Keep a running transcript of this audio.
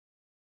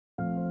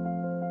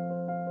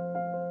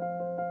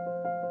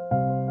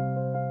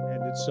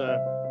It's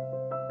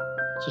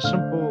a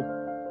simple.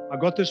 I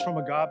got this from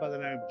a guy by the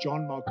name of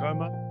John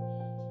Malcoma.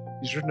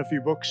 He's written a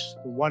few books.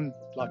 The one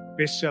like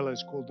bestseller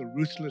is called The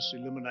Ruthless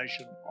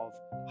Elimination of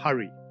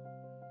Hurry.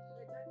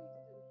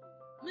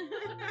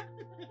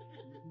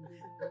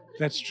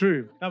 That's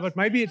true. No, but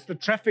maybe it's the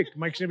traffic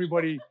makes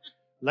everybody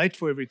late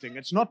for everything.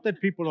 It's not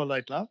that people are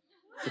late, love.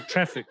 The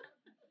traffic.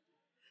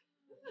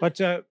 But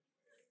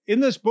in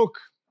this book,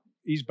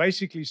 he's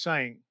basically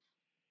saying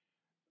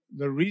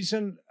the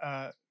reason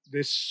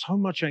there's so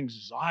much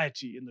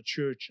anxiety in the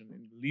church and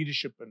in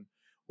leadership and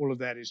all of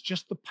that is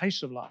just the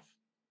pace of life.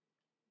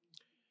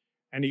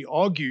 And he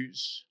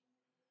argues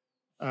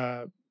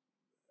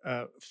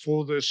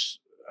for this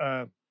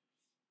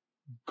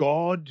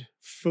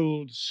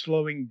God-filled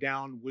slowing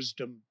down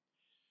wisdom.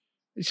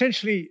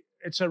 Essentially,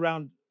 it's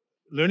around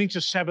learning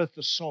to Sabbath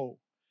the soul.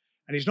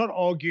 And he's not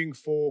arguing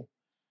for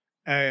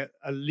a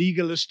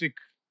legalistic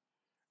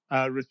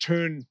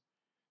return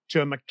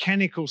to a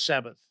mechanical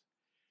Sabbath.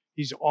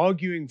 He's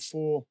arguing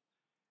for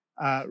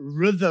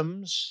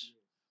rhythms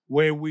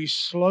where we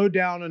slow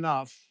down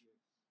enough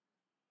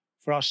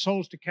for our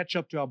souls to catch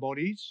up to our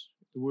bodies,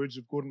 the words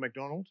of Gordon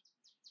MacDonald,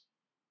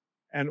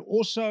 and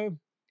also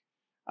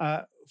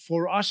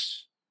for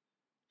us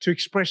to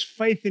express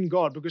faith in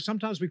God, because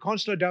sometimes we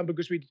can't slow down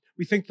because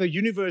we think the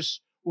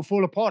universe will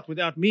fall apart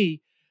without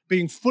me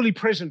being fully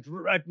present,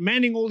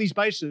 manning all these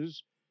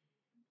bases.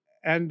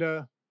 And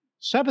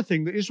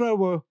Sabbathing, the Israel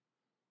were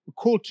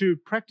called to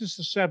practice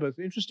the Sabbath.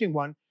 Interesting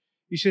one.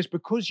 He says,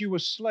 because you were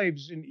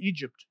slaves in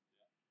Egypt.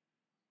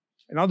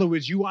 In other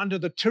words, you were under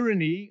the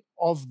tyranny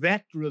of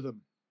that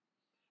rhythm,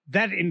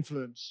 that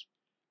influence.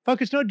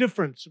 Folks, it's no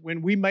difference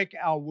when we make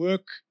our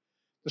work,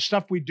 the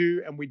stuff we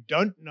do, and we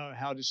don't know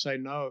how to say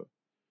no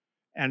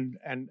and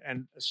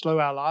slow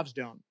our lives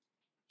down.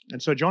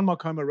 And so John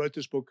Malcoma wrote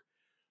this book,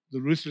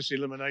 The Ruthless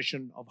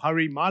Elimination of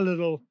Hurry. My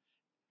little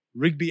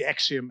Rigby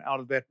axiom out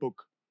of that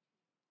book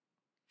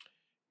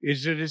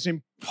is that it is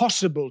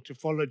impossible to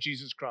follow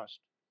Jesus Christ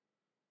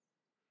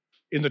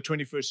in the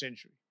 21st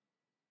century.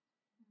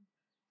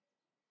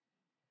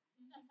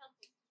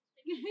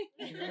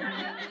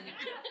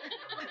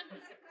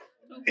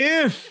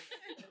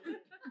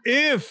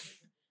 If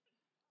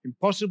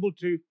impossible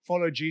to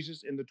follow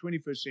Jesus in the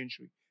 21st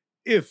century,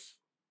 if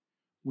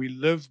we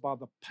live by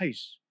the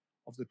pace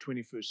of the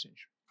 21st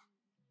century.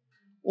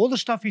 All the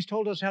stuff he's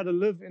told us how to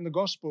live in the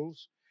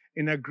Gospels,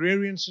 in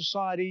agrarian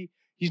society,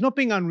 he's not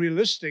being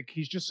unrealistic.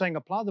 He's just saying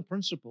apply the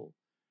principle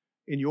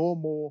in your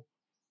more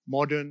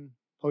modern,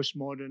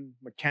 postmodern,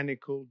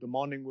 mechanical,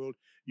 demanding world.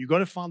 You've got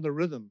to find the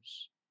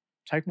rhythms.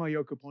 Take my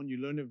yoke upon you,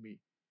 learn of me.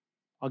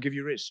 I'll give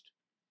you rest.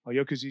 My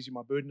yoke is easy,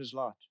 my burden is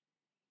light.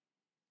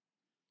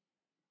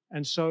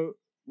 And so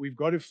we've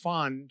got to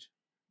find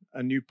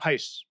a new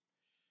pace.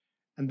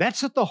 And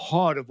that's at the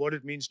heart of what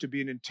it means to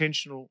be an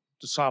intentional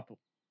disciple.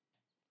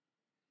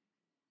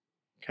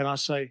 Can I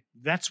say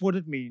that's what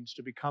it means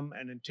to become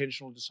an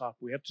intentional disciple?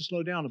 We have to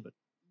slow down a bit.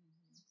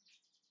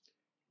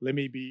 Let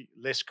me be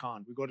less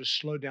kind. We've got to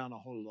slow down a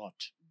whole lot.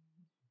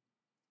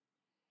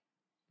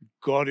 We've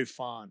got to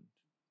find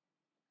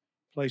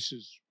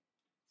places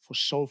for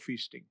soul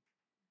feasting.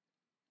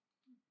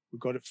 We've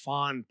got to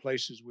find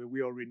places where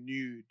we are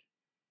renewed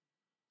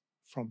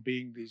from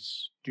being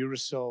these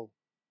Duracell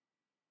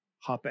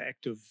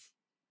hyperactive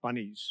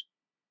bunnies.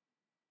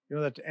 You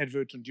know that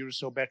advert on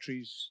Duracell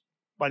batteries?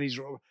 Bunnies,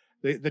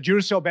 the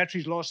Duracell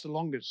batteries last the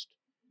longest.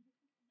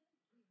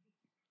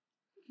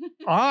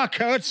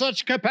 Code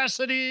such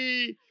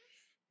capacity.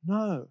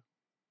 No,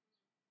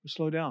 we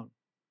slow down.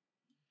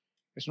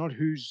 It's not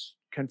who's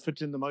can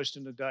fit in the most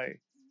in a day.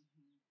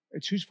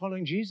 It's who's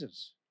following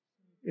Jesus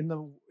in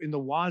the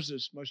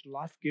wisest, most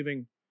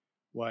life-giving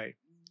way.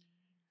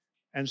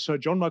 And so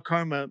John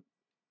Malcoma,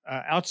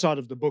 outside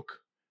of the book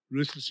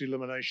Ruthless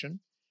Elimination,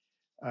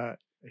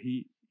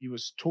 he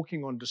was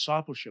talking on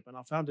discipleship, and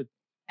I found it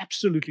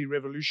absolutely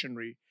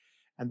revolutionary.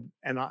 And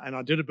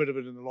I did a bit of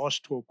it in the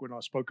last talk when I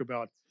spoke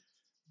about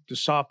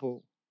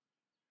disciple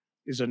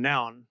is a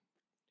noun,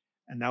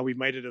 and now we've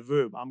made it a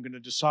verb. I'm going to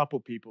disciple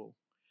people,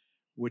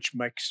 which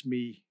makes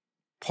me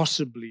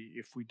possibly,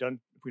 if we're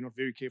not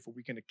very careful,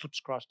 we can eclipse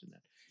Christ in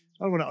that.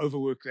 So I don't want to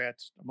overwork that.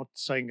 I'm not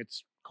saying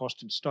it's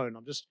cast in stone.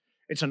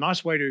 It's a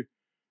nice way to,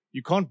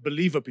 you can't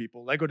believer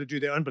people. They got to do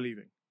their own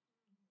believing.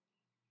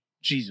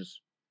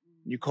 Jesus.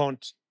 You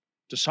can't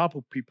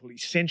disciple people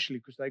essentially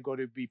because they got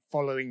to be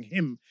following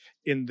him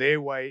in their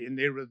way, in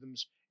their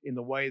rhythms, in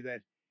the way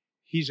that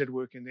he's at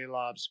work in their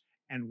lives.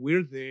 And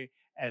we're there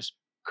as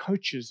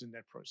coaches in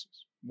that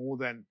process, more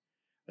than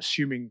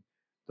assuming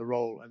the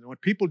role. And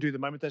what people do the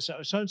moment they say,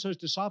 oh, so-and-so is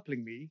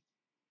discipling me,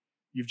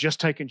 you've just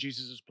taken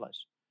Jesus'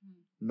 place.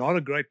 Not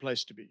a great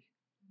place to be.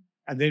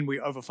 And then we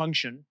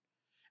overfunction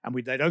and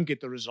they don't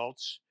get the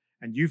results.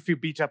 And you feel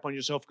beat up on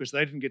yourself because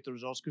they didn't get the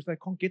results because they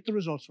can't get the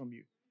results from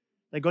you.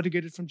 They got to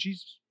get it from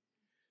Jesus.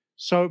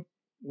 So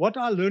what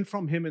I learned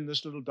from him in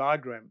this little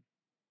diagram,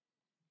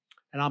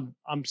 and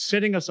I'm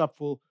setting us up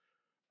for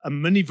a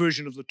mini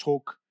version of the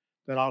talk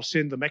that I'll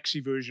send the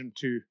maxi version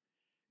to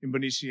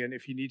Mbonisi, and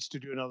if he needs to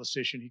do another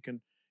session,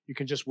 You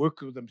can just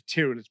work with the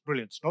material. It's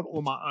brilliant. It's not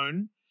all my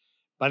own,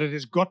 but it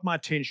has got my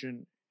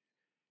attention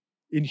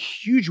in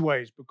huge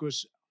ways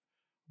because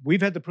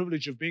we've had the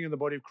privilege of being in the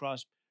body of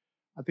Christ.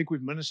 I think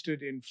we've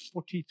ministered in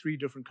 43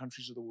 different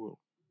countries of the world.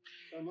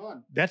 Come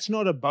on. That's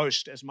not a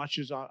boast as much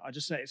as I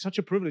just say it's such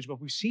a privilege, but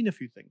we've seen a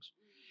few things.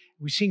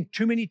 We've seen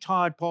too many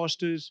tired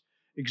pastors,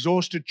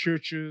 exhausted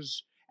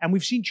churches, and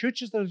we've seen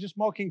churches that are just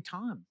marking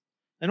time.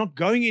 They're not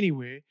going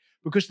anywhere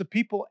because the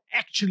people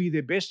actually,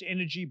 their best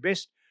energy,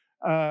 best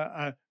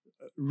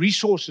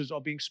resources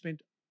are being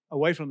spent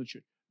away from the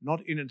church,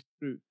 not in and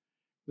through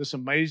this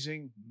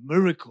amazing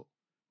miracle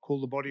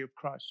called the body of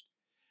Christ.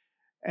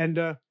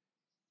 And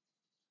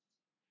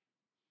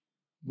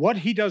what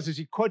he does is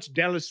he quotes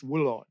Dallas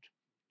Willard.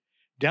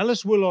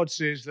 Dallas Willard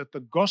says that the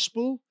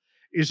gospel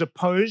is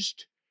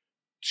opposed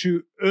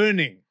to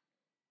earning,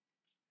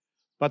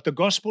 but the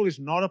gospel is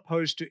not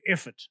opposed to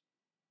effort.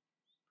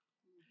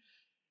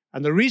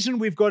 And the reason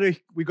we've got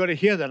to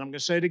hear that, I'm going to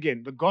say it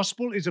again, the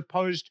gospel is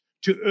opposed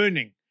to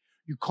earning.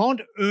 You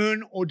can't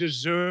earn or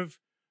deserve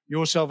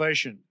your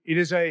salvation. It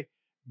is a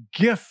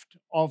gift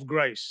of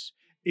grace.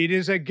 It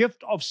is a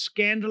gift of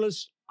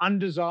scandalous,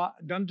 undeserved,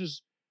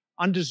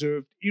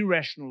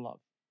 irrational love.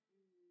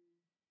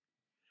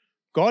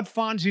 God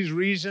finds his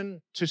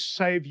reason to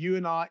save you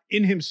and I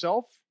in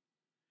himself,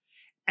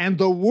 and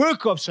the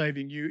work of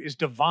saving you is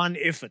divine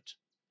effort.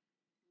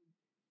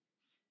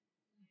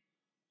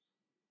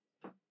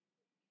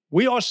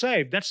 We are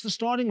saved. That's the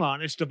starting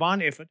line. It's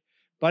divine effort,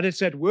 but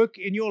it's at work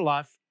in your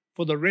life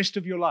for the rest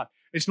of your life.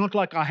 It's not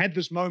like I had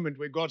this moment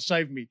where God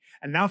saved me,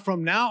 and now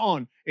from now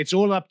on, it's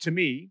all up to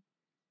me.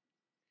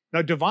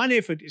 No, divine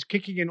effort is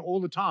kicking in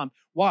all the time.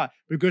 Why?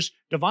 Because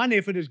divine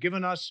effort has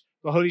given us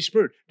the Holy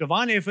Spirit.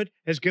 Divine effort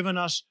has given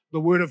us the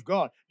Word of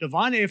God.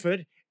 Divine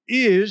effort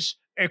is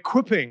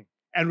equipping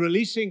and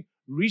releasing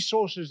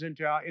resources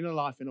into our inner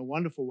life in a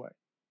wonderful way.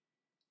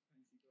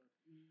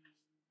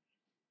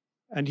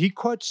 And he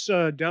quotes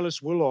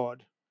Dallas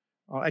Willard.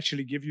 I'll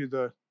actually give you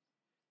the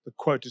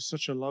quote. It's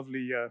such a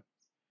lovely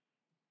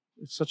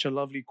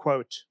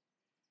quote.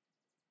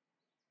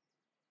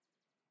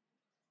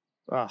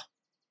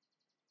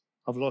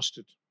 I've lost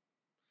it.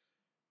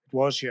 It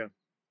was here.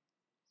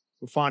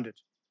 We'll find it.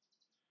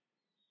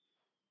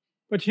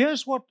 But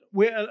here's where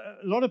a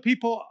lot of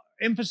people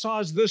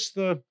emphasize this,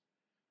 the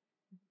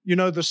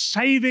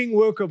saving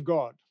work of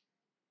God.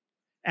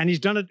 And he's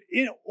done it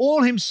in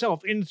all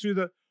himself in through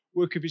the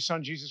work of his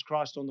son, Jesus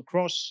Christ, on the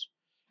cross.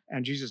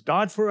 And Jesus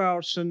died for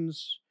our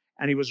sins,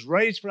 and he was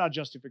raised for our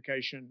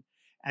justification,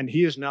 and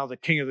he is now the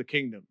King of the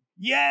kingdom.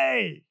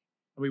 Yay!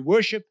 And we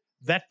worship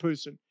that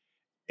person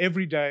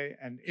every day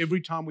and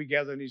every time we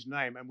gather in his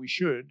name, and we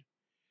should.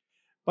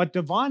 But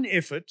divine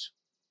effort,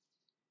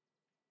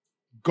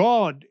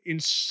 God, in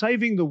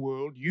saving the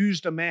world,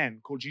 used a man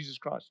called Jesus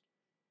Christ.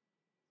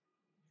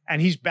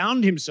 And he's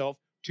bound himself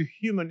to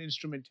human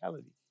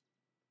instrumentality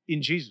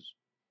in Jesus.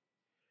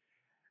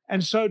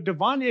 And so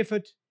divine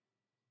effort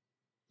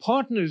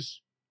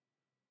partners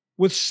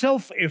with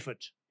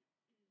self-effort.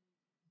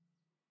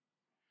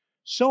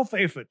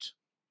 Self-effort.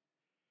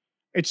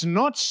 It's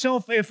not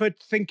self-effort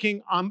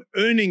thinking I'm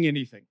earning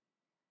anything.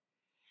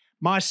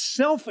 My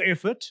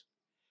self-effort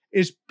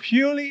is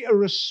purely a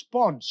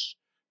response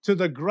to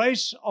the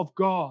grace of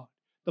God,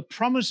 the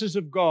promises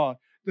of God,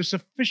 the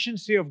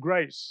sufficiency of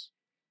grace.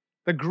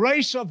 The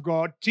grace of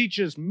God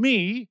teaches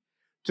me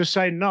to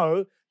say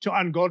no to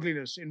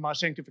ungodliness in my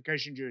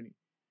sanctification journey.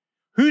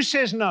 Who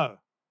says no?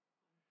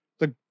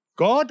 The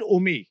God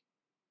or me?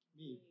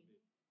 Me.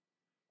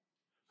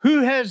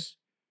 Who has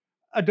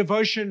a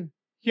devotion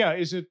here?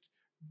 Is it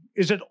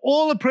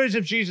all the praise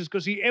of Jesus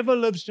because he ever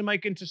lives to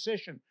make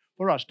intercession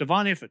for us?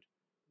 Divine effort.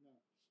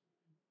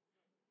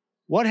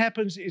 What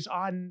happens is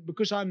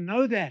because I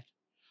know that,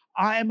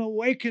 I am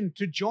awakened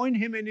to join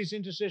him in his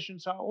intercession,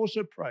 so I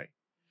also pray.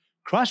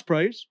 Christ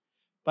prays,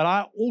 but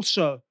I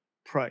also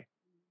pray.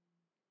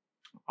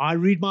 I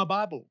read my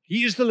Bible.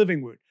 He is the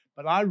living word,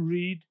 but I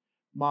read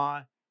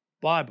my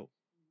Bible.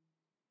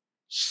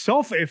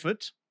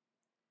 Self-effort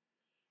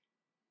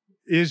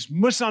is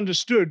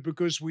misunderstood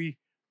because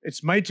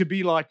it's made to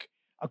be like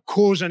a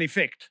cause and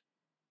effect.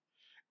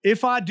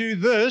 If I do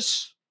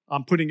this,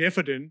 I'm putting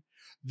effort in,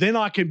 then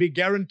I can be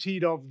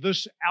guaranteed of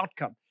this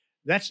outcome.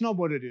 That's not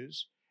what it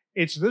is.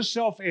 It's this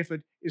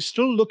self-effort is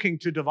still looking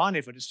to divine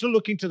effort. It's still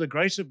looking to the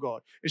grace of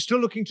God. It's still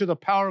looking to the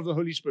power of the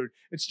Holy Spirit.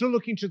 It's still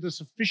looking to the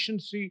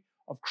sufficiency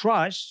of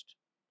Christ.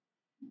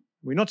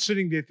 We're not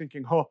sitting there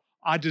thinking, oh,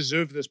 I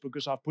deserve this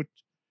because I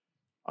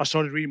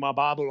started reading my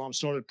Bible or I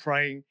started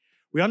praying.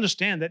 We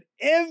understand that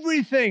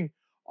everything,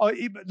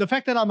 the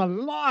fact that I'm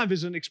alive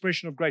is an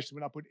expression of grace.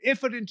 When I put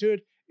effort into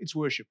it, it's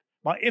worship.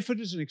 My effort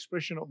is an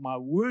expression of my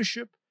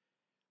worship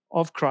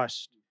of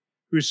Christ,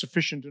 who is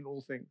sufficient in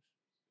all things.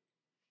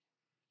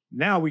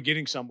 Now we're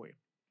getting somewhere.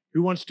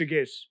 Who wants to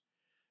guess?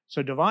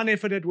 So divine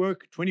effort at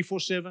work,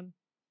 24/7.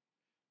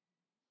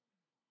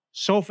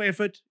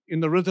 Self-effort in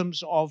the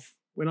rhythms of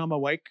when I'm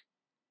awake.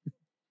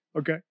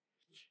 Okay.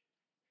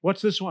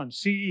 What's this one?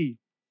 CE.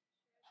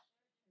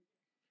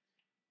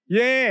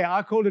 Yeah,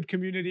 I called it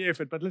community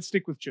effort, but let's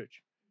stick with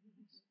church.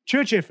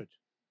 Church effort.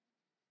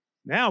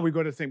 Now we've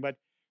got to think about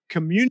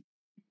community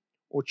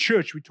or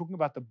church. We're talking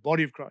about the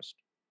body of Christ.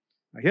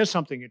 Now, here's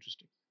something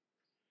interesting.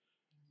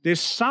 There's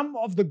some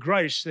of the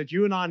grace that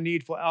you and I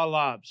need for our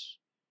lives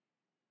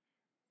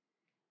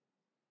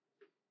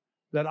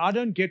that I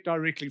don't get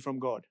directly from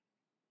God.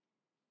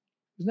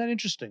 Isn't that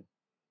interesting?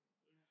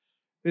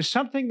 There's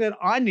something that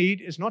I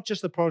need is not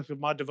just the product of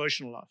my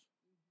devotional life.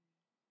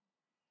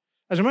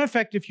 As a matter of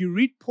fact, if you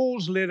read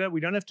Paul's letter,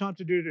 we don't have time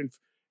to do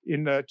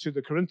it to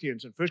the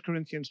Corinthians, in 1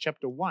 Corinthians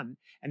chapter 1,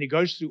 and he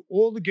goes through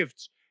all the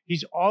gifts.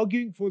 He's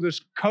arguing for this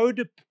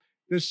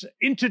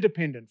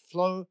interdependent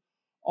flow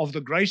of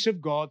the grace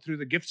of God through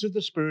the gifts of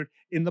the Spirit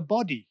in the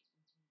body.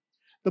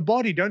 The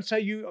body, don't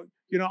say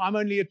I'm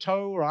only a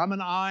toe or I'm an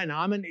eye and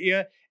I'm an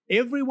ear.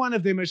 Every one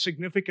of them is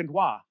significant.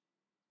 Why?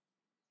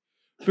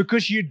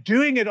 Because you're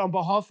doing it on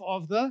behalf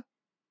of the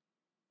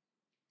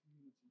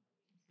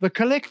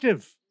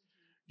collective.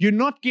 You're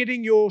not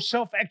getting your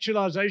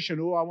self-actualization.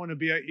 Oh, I want to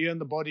be an ear in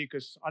the body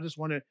because I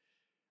want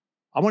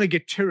to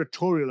get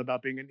territorial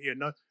about being an ear.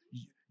 No,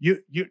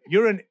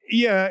 you're an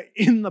ear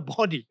in the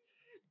body.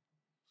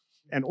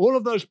 And all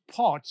of those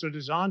parts are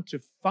designed to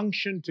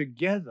function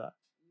together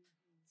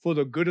for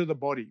the good of the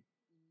body.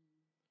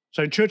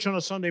 So in church on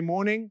a Sunday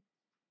morning,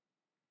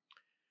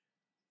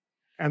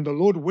 and the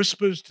Lord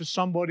whispers to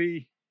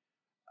somebody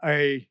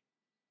a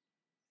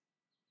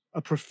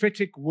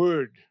prophetic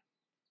word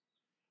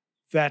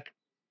that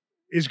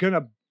is going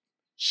to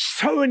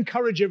so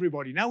encourage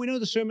everybody. Now we know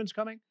the sermon's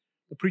coming.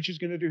 The preacher's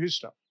going to do his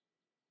stuff.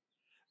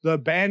 The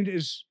band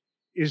is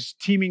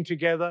teaming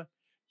together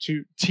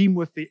to team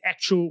with the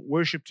actual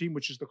worship team,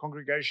 which is the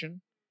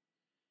congregation.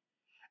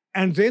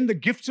 And then the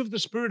gifts of the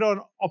Spirit are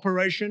in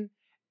operation,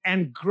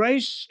 and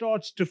grace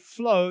starts to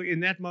flow in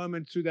that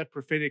moment through that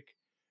prophetic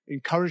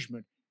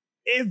encouragement.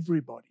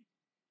 Everybody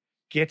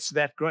gets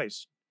that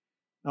grace.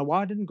 Now,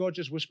 why didn't God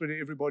just whisper to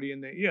everybody in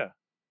their ear?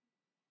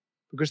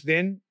 Because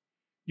then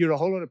you're a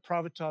whole lot of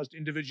privatized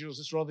individuals.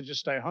 Let's rather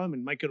just stay home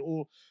and make it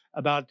all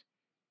about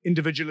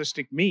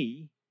individualistic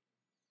me.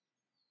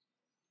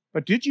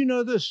 But did you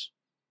know this?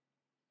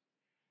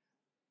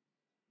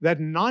 That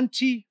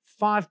 95%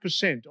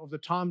 of the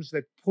times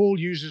that Paul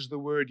uses the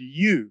word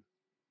you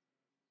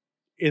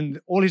in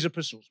all his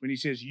epistles, when he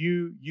says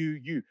you,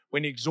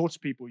 when he exhorts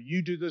people,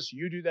 you do this,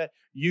 you do that,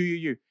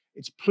 you,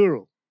 it's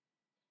plural.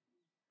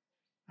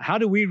 How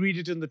do we read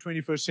it in the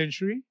 21st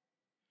century?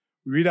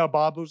 We read our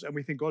Bibles and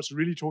we think God's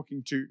really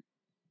talking to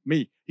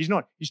me. He's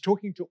not. He's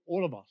talking to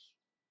all of us.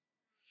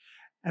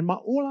 And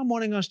all I'm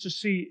wanting us to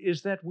see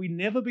is that we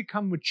never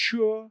become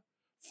mature,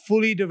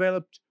 fully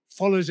developed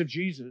followers of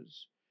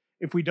Jesus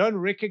if we don't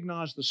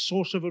recognize the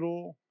source of it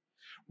all.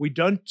 We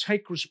don't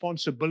take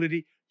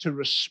responsibility to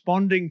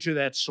responding to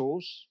that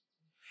source,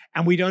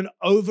 and we don't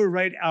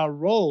overrate our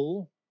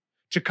role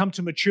to come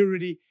to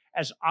maturity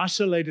as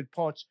isolated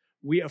parts.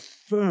 We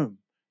affirm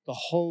the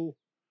whole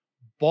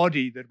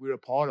body that we're a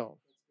part of,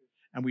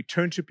 and we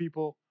turn to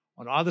people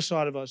on either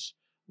side of us,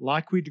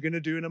 like we're going to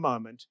do in a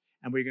moment,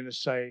 and we're going to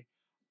say,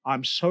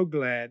 I'm so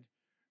glad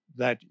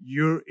that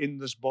you're in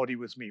this body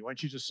with me. Why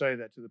don't you just say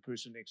that to the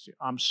person next to you?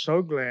 I'm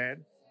so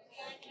glad.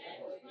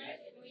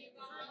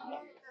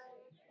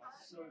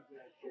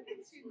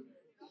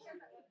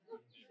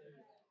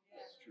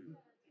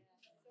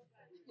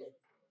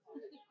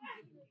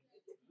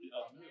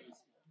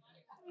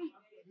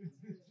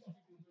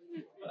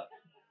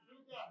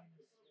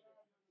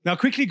 Now,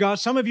 quickly,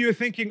 guys, some of you are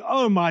thinking,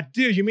 oh, my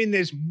dear, you mean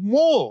there's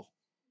more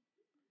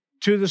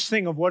to this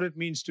thing of what it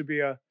means to be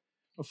a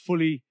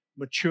fully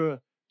mature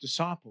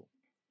disciple?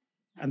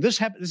 And this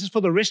is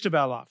for the rest of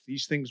our life.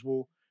 These things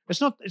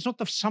it's not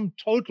the sum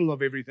total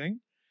of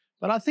everything,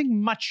 but I think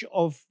much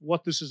of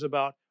what this is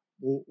about,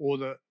 or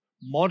the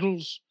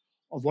models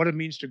of what it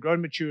means to grow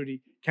in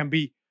maturity, can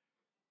be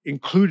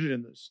included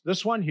in this.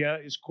 This one here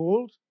is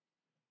called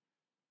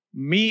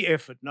me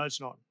effort. No,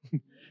 it's not,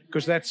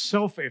 because that's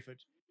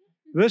self-effort.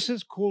 This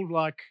is called,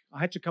 I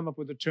had to come up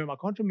with a term. I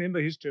can't remember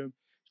his term.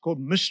 It's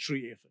called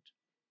mystery effort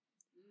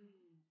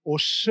or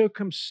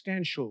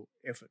circumstantial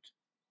effort.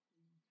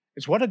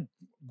 It's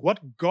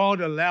what God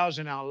allows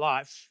in our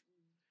life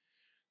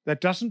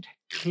that doesn't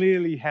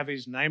clearly have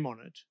his name on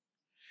it,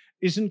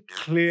 isn't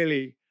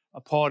clearly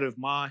a part of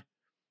my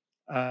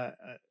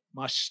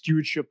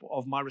stewardship,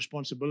 of my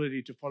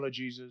responsibility to follow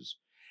Jesus.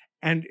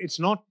 And it's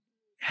not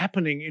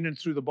happening in and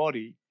through the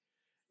body.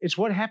 It's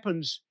what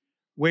happens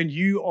when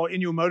you are in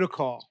your motor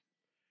car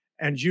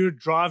and you're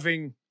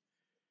driving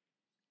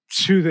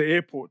to the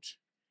airport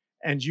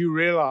and you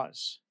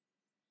realize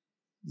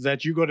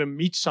that you got to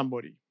meet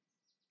somebody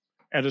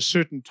at a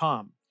certain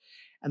time,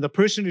 and the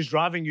person who's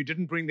driving you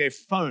didn't bring their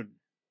phone,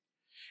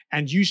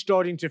 and you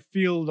starting to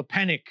feel the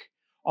panic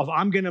of,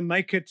 I'm going to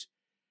make it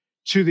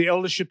to the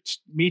eldership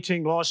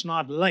meeting last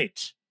night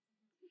late.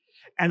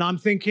 And I'm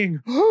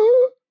thinking,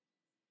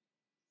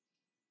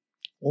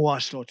 I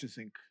start to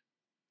think,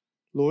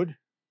 Lord,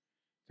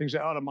 things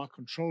are out of my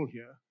control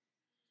here,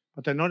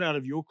 but they're not out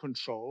of your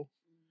control.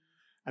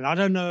 And I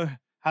don't know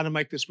how to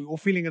make this. We're all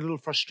feeling a little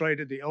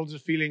frustrated. The elders are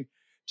feeling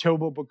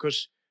terrible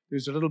because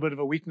there's a little bit of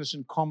a weakness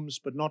in comms,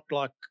 but not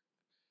like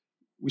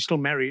we're still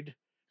married.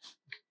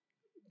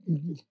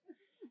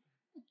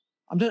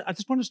 I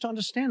just want us to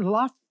understand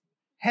life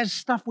has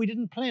stuff we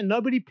didn't plan.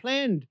 Nobody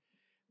planned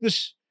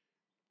this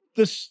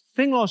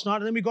thing last night,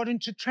 and then we got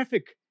into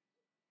traffic.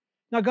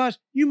 Now, guys,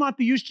 you might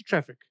be used to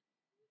traffic.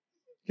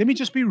 Let me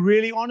just be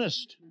really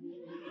honest.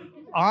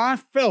 I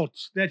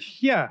felt that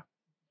here,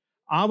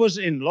 I was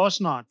in last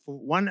night for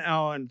 1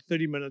 hour and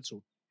 30 minutes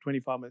or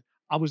 25 minutes.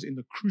 I was in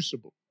the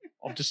crucible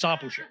of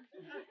discipleship.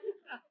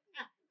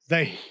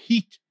 The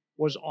heat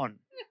was on.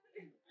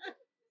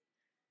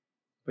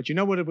 But you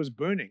know what it was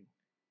burning?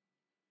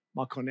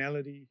 My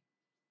carnality,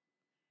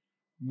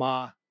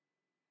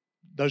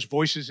 those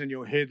voices in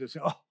your head that say,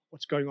 oh,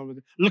 what's going on with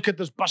it? Look at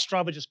this bus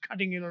driver just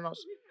cutting in on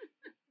us.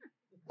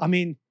 I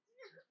mean,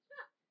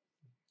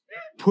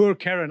 poor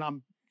Karen,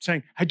 I'm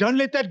saying, hey, don't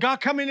let that guy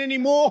come in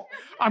anymore.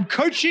 I'm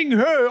coaching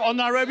her on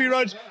Nairobi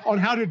roads on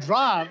how to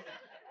drive.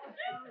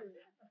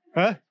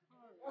 Huh?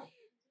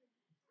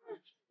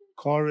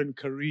 Karen,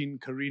 Karine,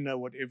 Karina,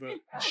 whatever.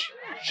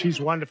 She's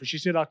wonderful. She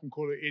said I can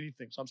call her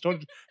anything. So I'm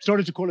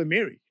started to call her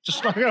Mary.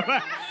 Just like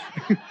that.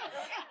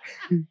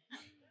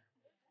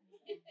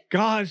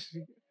 Guys,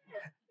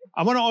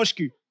 I want to ask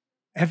you,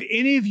 have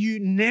any of you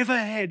never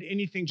had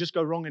anything just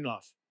go wrong in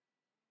life?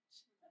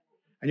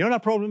 And you know what our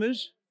problem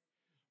is?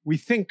 We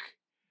think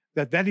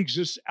that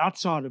exists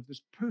outside of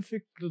this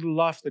perfect little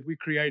life that we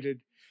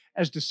created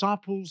as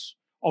disciples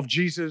of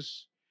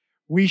Jesus.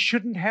 We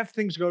shouldn't have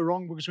things go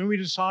wrong because when we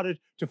decided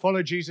to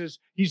follow Jesus,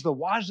 he's the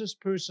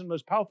wisest person,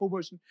 most powerful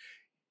person.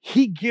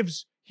 He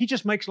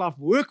just makes life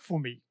work for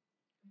me,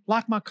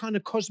 like my kind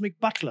of cosmic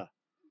butler.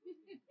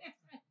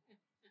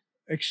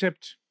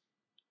 Except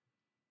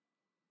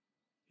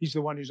he's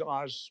the one whose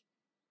eyes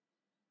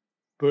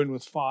burn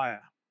with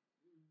fire.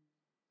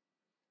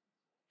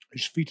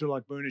 His feet are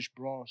like burnished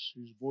brass.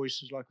 His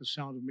voice is like the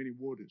sound of many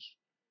waters.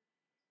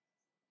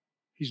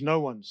 He's no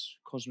one's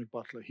cosmic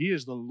butler. He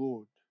is the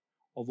Lord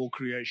of all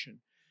creation.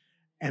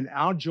 And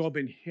our job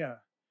in here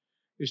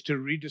is to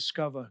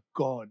rediscover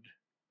God.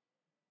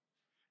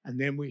 And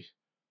then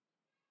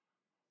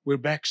we're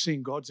back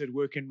seeing God's at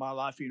work in my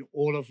life, in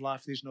all of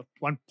life. There's not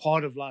one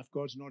part of life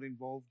God's not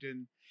involved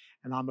in.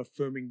 And I'm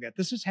affirming that.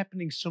 This is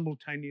happening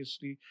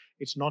simultaneously.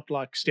 It's not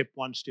like step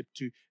one, step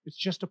two. It's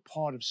just a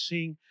part of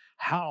seeing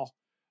how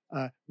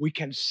we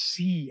can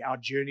see our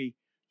journey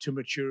to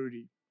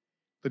maturity.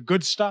 The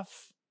good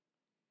stuff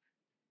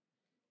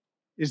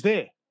is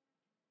there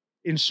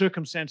in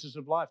circumstances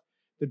of life.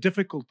 The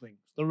difficult things,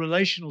 the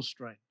relational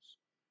strains,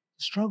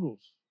 the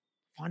struggles,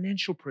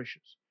 financial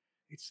pressures.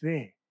 It's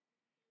there.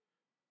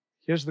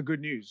 Here's the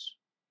good news.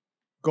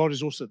 God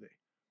is also there.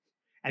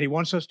 And he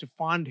wants us to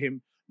find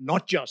him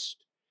not just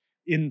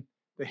in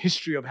the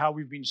history of how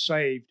we've been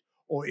saved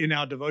or in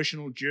our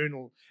devotional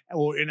journal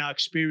or in our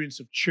experience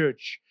of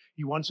church.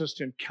 He wants us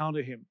to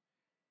encounter him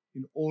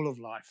in all of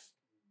life.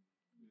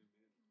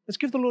 Let's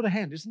give the Lord a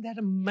hand. Isn't that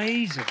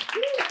amazing?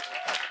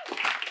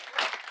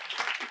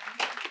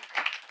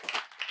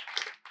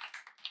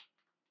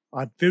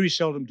 I very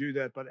seldom do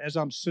that, but as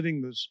I'm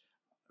sitting this,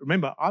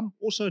 remember, I'm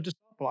also a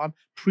disciple. I'm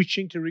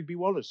preaching to Rigby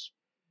Wallace.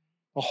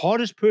 The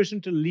hardest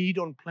person to lead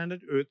on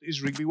planet Earth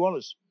is Rigby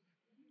Wallace.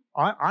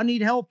 I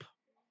need help.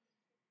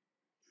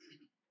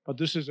 But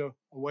this is a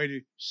way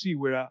to see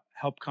where our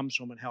help comes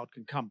from and how it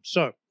can come.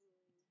 So,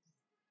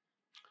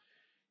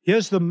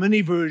 here's the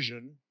mini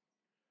version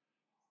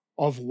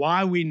of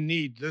why we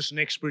need this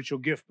next spiritual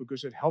gift,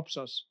 because it helps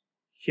us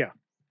here.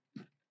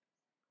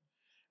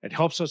 It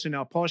helps us in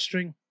our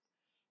pastoring,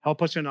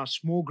 help us in our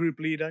small group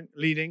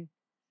leading.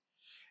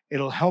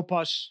 It'll help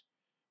us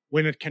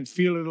when it can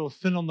feel a little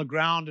thin on the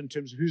ground in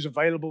terms of who's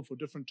available for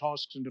different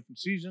tasks in different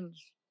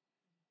seasons.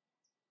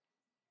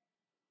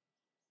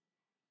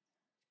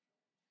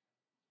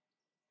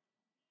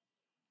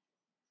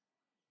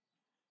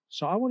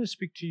 So I want to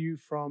speak to you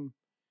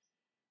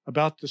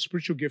about the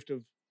spiritual gift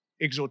of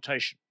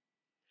exhortation.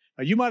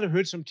 Now, you might have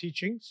heard some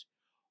teachings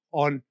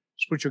on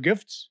spiritual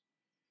gifts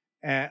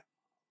a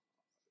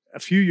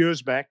few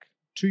years back,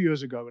 2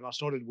 years ago, when I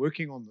started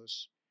working on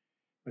this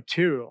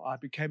material. I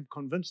became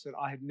convinced that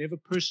I had never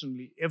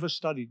personally ever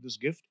studied this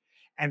gift,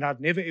 and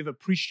I'd never ever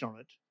preached on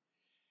it.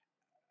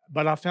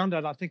 But I found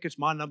out I think it's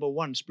my number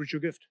one spiritual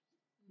gift.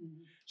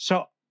 Mm-hmm.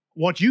 So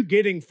what you're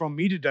getting from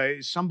me today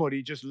is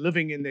somebody just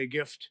living in their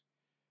gift,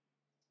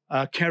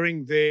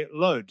 carrying their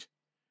load,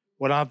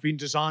 what I've been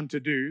designed to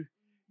do.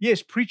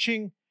 Yes,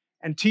 preaching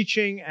and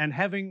teaching and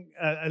having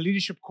a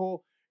leadership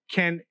call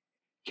can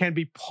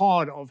be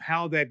part of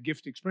how that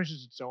gift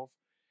expresses itself.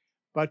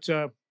 But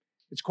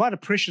it's quite a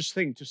precious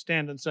thing to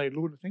stand and say,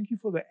 Lord, thank you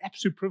for the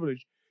absolute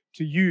privilege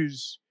to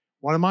use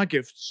one of my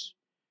gifts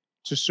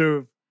to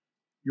serve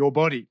your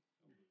body.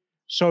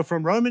 So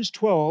from Romans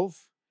 12,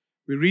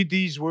 we read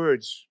these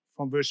words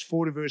from verse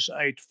 4 to verse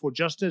 8. For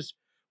just as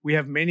we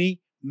have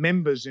many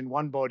members in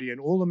one body and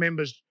all the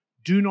members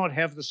do not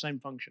have the same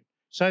function.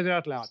 Say that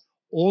out loud.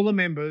 All the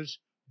members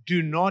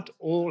do not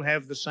all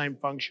have the same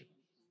function.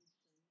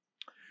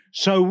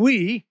 So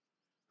we,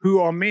 who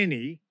are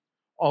many,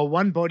 are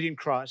one body in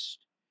Christ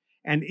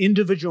and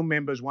individual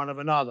members one of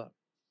another.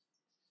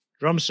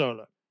 Drum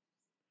solo.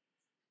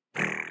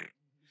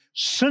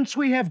 Since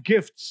we have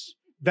gifts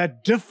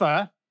that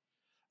differ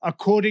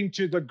according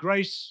to the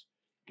grace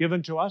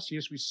given to us,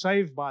 yes, we're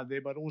saved by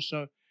there, but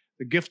also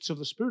the gifts of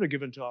the Spirit are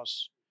given to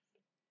us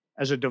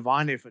as a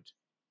divine effort.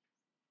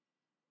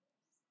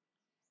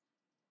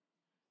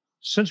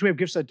 Since we have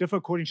gifts that differ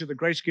according to the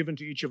grace given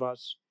to each of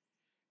us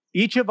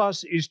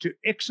is to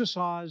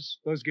exercise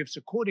those gifts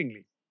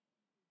accordingly.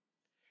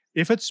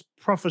 If it's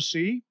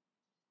prophecy,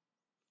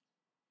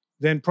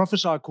 then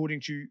prophesy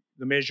according to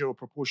the measure or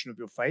proportion of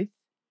your faith.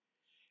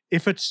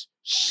 If it's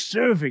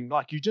serving,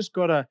 like you just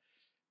got a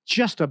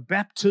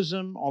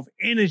baptism of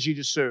energy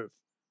to serve,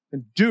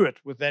 then do it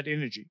with that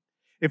energy.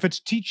 If it's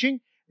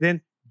teaching,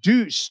 then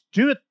do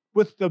it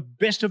with the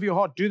best of your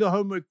heart. Do the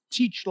homework,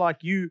 teach like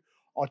you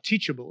are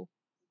teachable,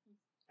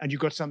 and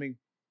you've got something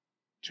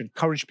to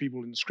encourage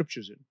people in the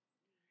scriptures in.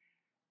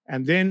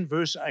 And then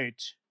verse 8,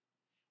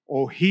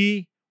 or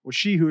he or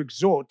she who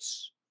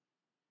exhorts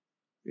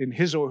in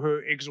his or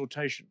her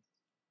exhortation.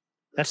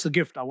 That's the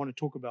gift I want to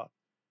talk about.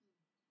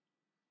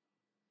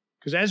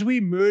 Because as we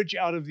emerge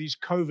out of these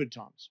COVID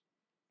times,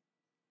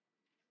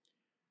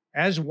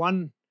 as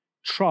one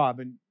tribe,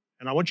 and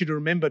I want you to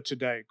remember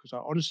today, because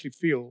I honestly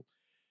feel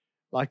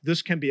like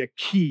this can be a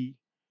key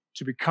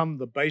to become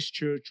the base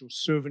church or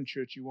servant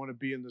church you want to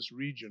be in this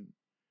region.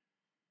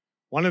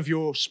 One of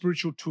your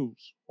spiritual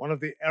tools, one of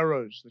the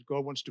arrows that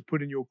God wants to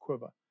put in your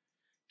quiver,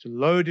 to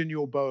load in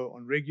your bow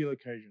on regular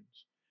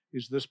occasions,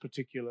 is this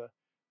particular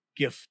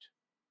gift.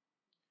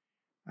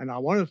 And I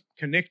want to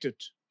connect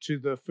it to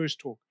the first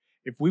talk.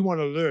 If we want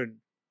to learn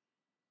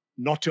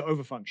not to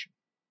overfunction,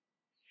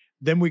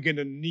 then we're going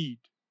to need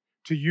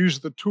to use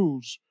the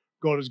tools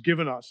God has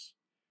given us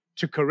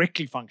to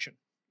correctly function.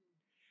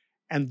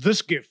 And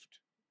this gift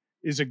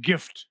is a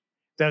gift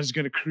that is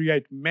going to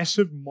create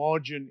massive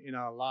margin in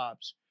our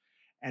lives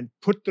and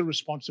put the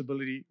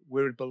responsibility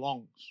where it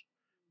belongs.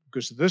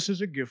 Because this is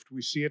a gift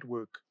we see at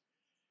work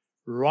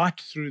right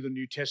through the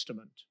New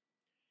Testament.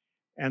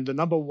 And the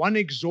number one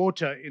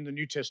exhorter in the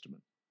New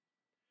Testament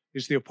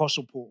is the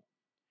Apostle Paul.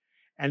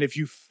 And if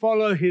you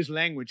follow his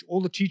language, all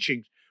the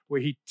teachings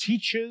where he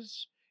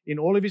teaches in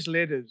all of his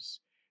letters,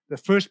 the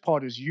first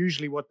part is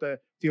usually what the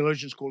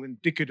theologians call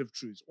indicative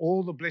truths,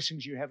 all the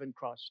blessings you have in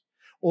Christ,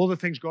 all the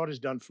things God has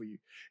done for you.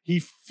 He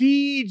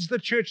feeds the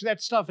church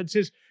that stuff and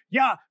says,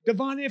 yeah,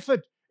 divine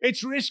effort,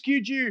 it's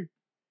rescued you.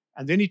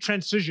 And then he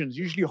transitions,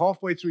 usually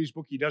halfway through his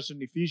book, he does it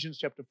in Ephesians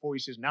chapter 4, he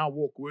says, now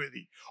walk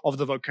worthy of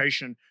the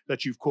vocation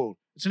that you've called.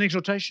 It's an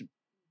exhortation.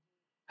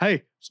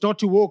 Hey, start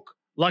to walk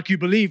like you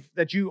believe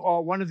that you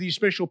are one of these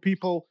special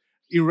people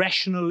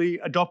irrationally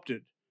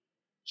adopted.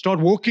 Start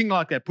walking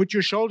like that. Put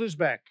your shoulders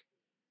back.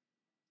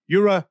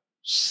 You're a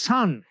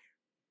son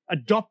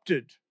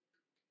adopted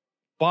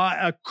by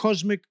a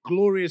cosmic,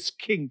 glorious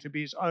king to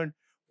be his own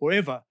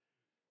forever.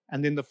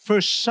 And then the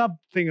first sub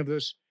thing of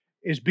this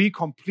is be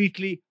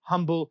completely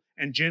humble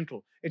and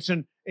gentle. It's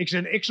an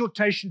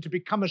exhortation to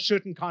become a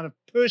certain kind of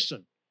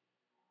person.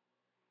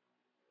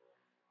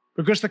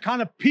 Because the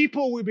kind of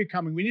people we're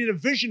becoming, we need a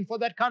vision for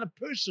that kind of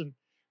person,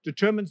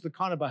 determines the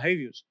kind of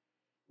behaviors,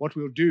 what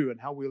we'll do and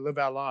how we'll live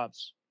our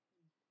lives.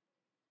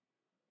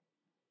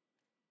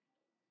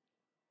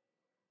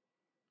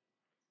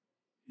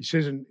 He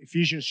says in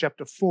Ephesians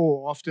chapter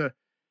 4, after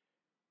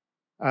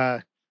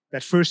that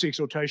first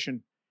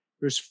exhortation,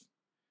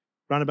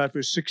 around about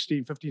verse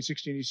 15,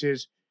 16, he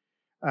says,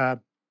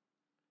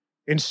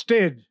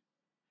 instead,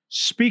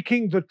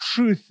 speaking the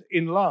truth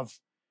in love.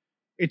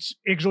 It's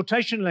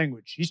exhortation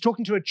language. He's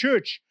talking to a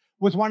church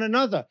with one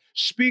another.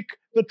 Speak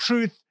the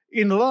truth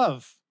in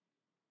love.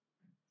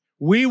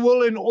 We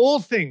will in all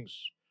things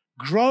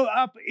grow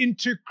up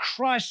into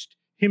Christ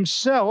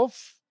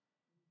himself,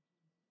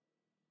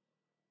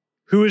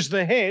 who is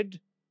the head.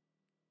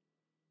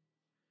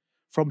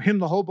 From him,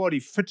 the whole body,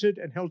 fitted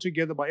and held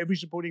together by every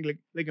supporting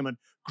ligament,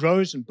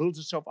 grows and builds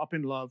itself up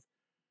in love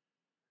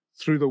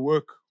through the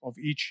work of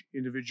each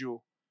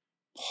individual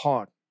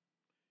part.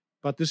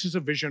 But this is a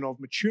vision of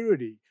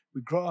maturity.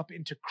 We grow up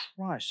into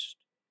Christ.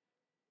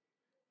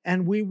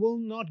 And we will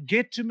not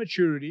get to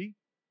maturity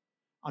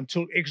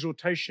until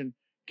exhortation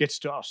gets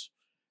to us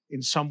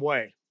in some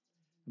way.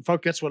 And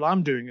folks, that's what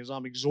I'm doing, is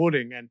I'm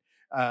exhorting. And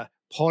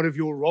part of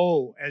your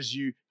role as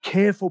you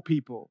care for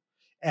people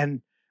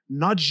and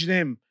nudge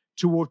them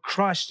toward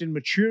Christ in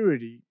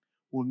maturity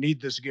will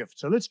need this gift.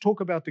 So let's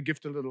talk about the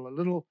gift a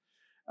little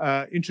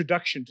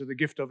introduction to the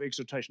gift of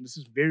exhortation. This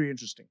is very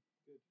interesting.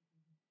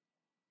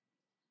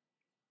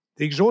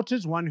 The exhorter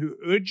is one who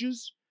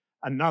urges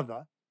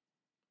another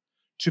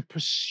to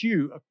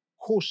pursue a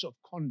course of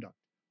conduct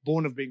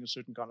born of being a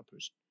certain kind of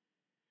person.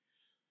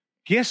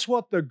 Guess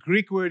what the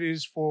Greek word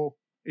is for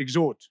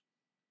exhort?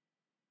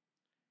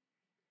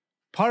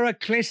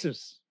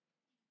 Paraklesis,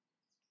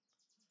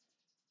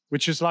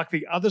 which is like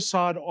the other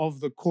side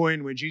of the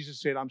coin when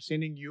Jesus said, I'm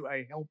sending you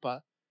a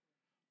helper.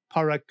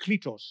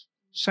 Parakletos,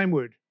 same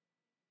word.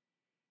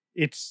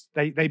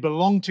 They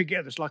belong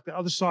together. It's like the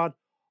other side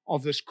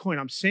of this coin.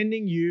 I'm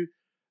sending you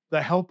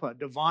the helper,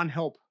 divine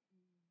help,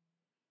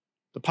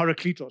 the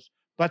Parakletos.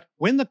 But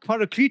when the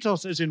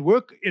Parakletos is in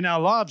work in our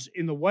lives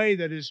in the way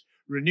that is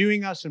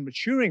renewing us and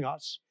maturing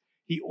us,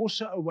 he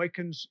also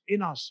awakens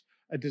in us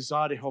a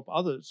desire to help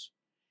others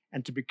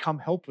and to become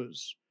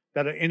helpers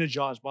that are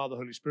energized by the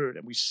Holy Spirit.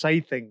 And we say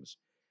things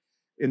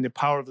in the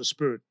power of the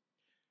Spirit.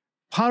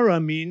 Para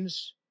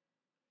means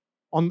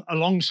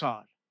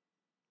alongside.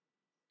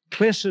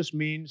 Klesis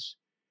means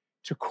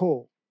to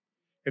call.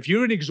 If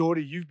you're an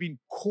exhorter, you've been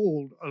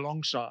called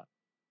alongside.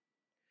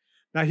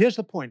 Now, here's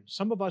the point.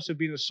 Some of us have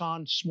been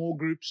assigned small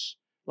groups,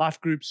 life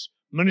groups,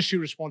 ministry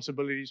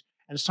responsibilities,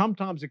 and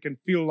sometimes it can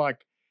feel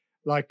like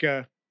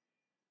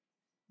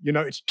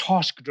it's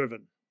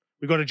task-driven.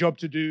 We've got a job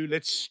to do.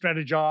 Let's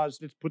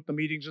strategize. Let's put the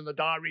meetings in the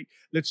diary.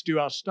 Let's do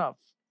our stuff.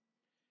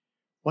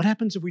 What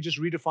happens if we just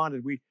redefine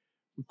it? We're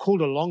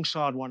called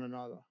alongside one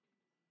another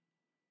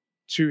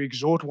to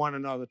exhort one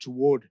another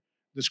toward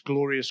this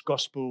glorious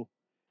gospel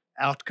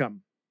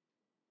outcome.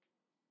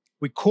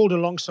 We're called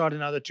alongside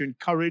another to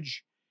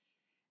encourage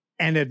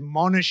and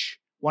admonish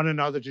one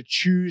another to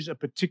choose a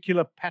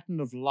particular pattern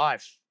of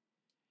life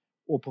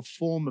or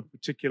perform a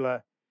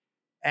particular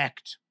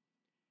act.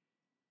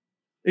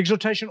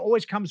 Exhortation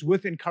always comes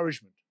with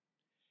encouragement.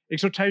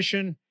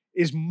 Exhortation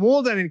is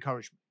more than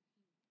encouragement.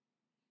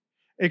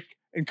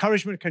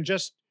 Encouragement can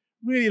just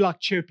really like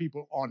cheer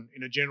people on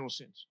in a general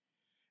sense.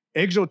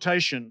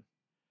 Exhortation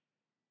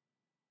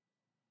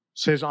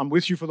says, I'm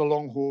with you for the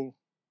long haul.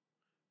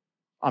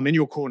 I'm in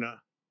your corner.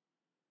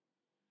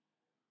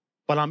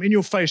 But I'm in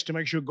your face to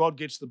make sure God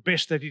gets the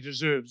best that he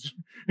deserves.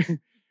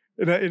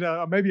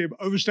 Maybe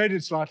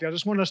overstated slightly. I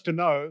just want us to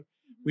know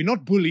we're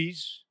not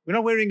bullies. We're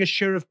not wearing a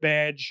sheriff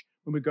badge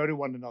when we go to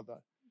one another.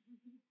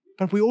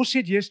 But we all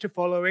said yes to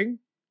following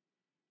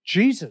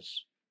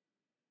Jesus.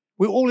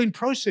 We're all in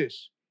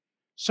process.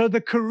 So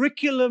the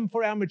curriculum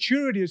for our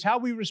maturity is how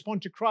we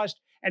respond to Christ,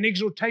 and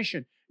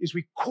exhortation is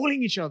we're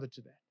calling each other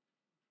to that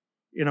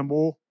in a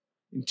more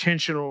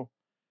intentional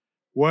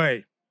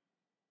way.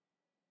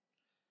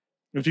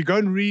 If you go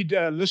and read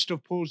a list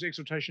of Paul's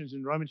exhortations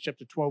in Romans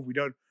chapter 12,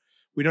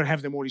 we don't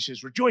have them all. He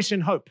says, rejoice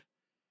in hope.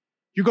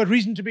 You've got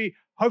reason to be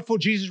hopeful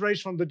Jesus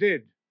raised from the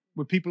dead,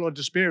 where people are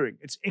despairing.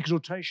 It's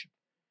exhortation.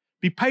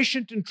 Be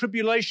patient in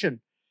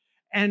tribulation.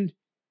 And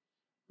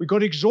we've got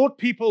to exhort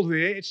people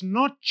there. It's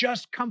not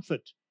just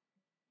comfort.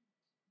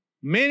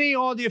 Many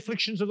are the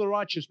afflictions of the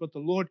righteous, but the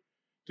Lord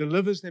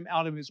delivers them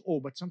out of his all.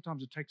 But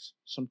sometimes it takes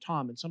some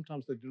time, and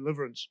sometimes the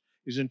deliverance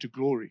is into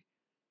glory.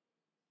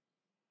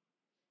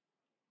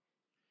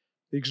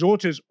 The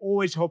exhorter is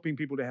always helping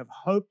people to have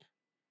hope,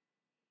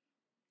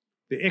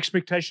 the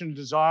expectation and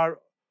desire,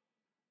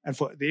 and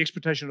for the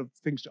expectation of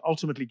things to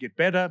ultimately get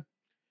better,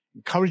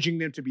 encouraging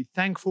them to be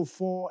thankful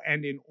for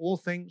and in all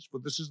things, for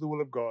this is the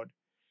will of God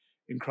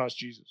in Christ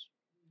Jesus.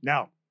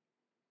 Now,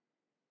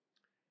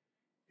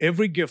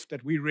 every gift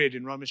that we read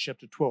in Romans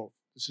chapter 12,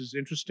 this is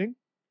interesting,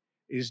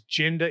 is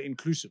gender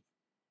inclusive.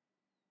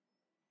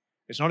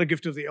 It's not a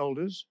gift of the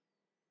elders.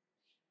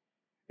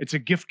 It's a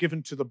gift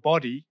given to the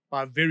body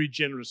by a very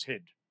generous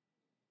head.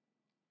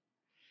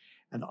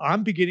 And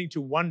I'm beginning to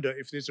wonder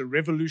if there's a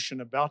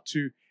revolution about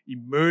to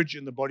emerge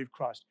in the body of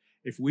Christ.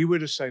 If we were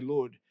to say,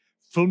 Lord,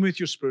 fill me with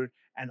your Spirit,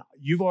 and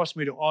you've asked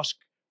me to ask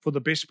for the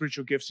best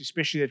spiritual gifts,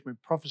 especially that we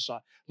prophesy.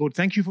 Lord,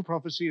 thank you for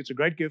prophecy. It's a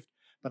great gift.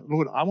 But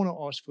Lord, I want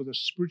to ask for the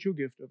spiritual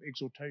gift of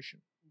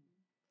exhortation.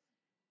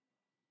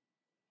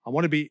 I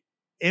want to be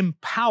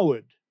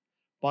empowered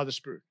by the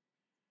Spirit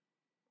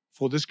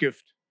for this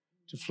gift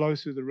to flow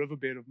through the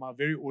riverbed of my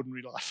very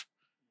ordinary life.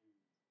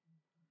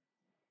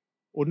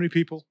 Ordinary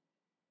people,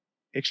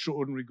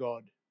 extraordinary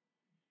God.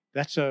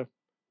 That's a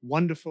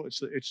wonderful,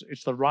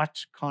 it's the right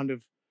kind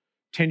of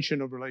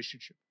tension of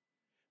relationship,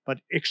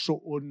 but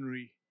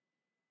extraordinary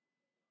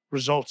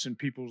results in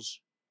people's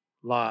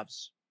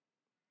lives.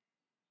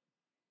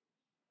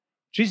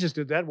 Jesus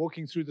did that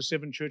walking through the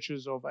 7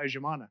 churches of Asia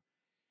Minor.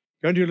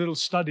 Go and do a little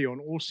study on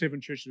all 7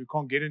 churches. We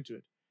can't get into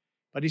it.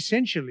 But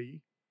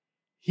essentially,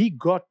 he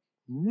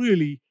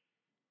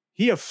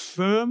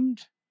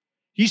affirmed,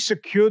 he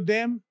secured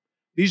them.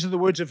 These are the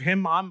words of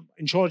him. I'm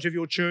in charge of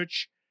your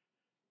church.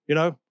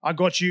 I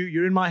got you.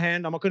 You're in my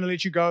hand. I'm not going to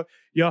let you go.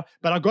 Yeah,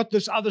 but I got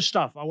this other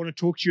stuff I want to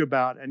talk to you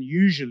about. And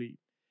usually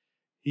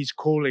he's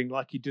calling,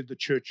 like he did the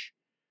church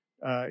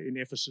in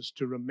Ephesus,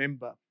 to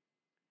remember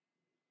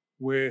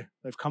where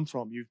they've come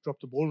from. You've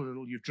dropped the ball a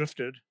little. You've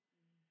drifted.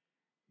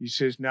 He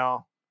says,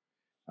 now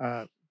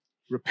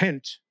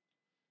repent,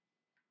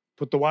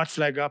 put the white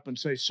flag up and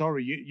say,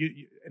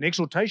 sorry. An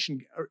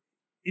exhortation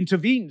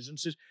intervenes and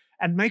says,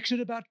 and makes it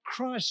about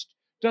Christ.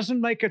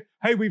 Doesn't make it,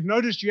 hey, we've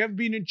noticed you haven't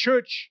been in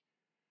church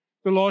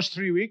the last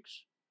 3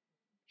 weeks.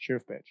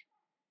 Sheriff badge.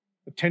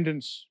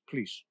 Attendance,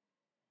 please.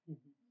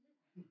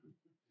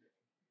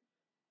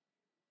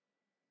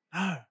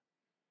 No,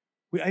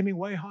 we're aiming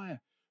way higher.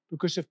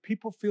 Because if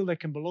people feel they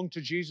can belong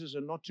to Jesus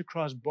and not to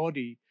Christ's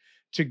body,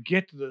 to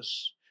get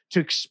this, to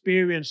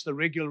experience the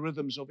regular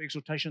rhythms of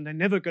exhortation. They're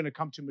never going to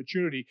come to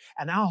maturity.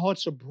 And our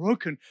hearts are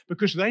broken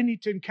because they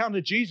need to encounter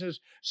Jesus.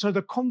 So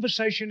the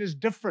conversation is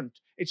different.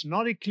 It's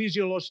not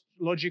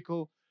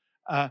ecclesiological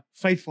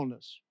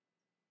faithfulness.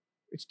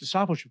 It's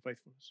discipleship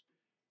faithfulness.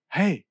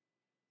 Hey,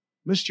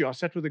 missed you. I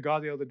sat with a guy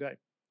the other day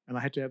and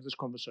I had to have this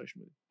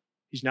conversation with him.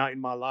 He's now in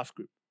my life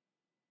group,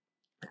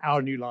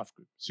 our new life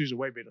group. Sue's a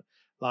way better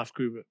life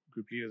group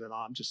leader than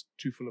I. I'm just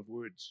too full of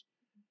words.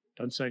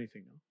 Don't say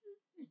anything now.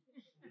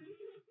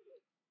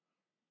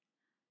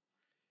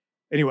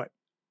 Anyway,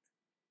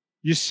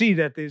 you see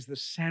that there's the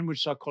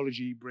sandwich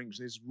psychology he brings.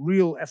 There's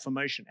real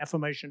affirmation,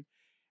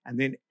 and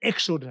then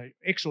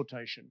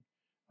exhortation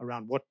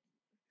around what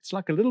it's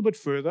like a little bit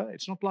further.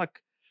 It's not like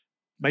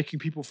making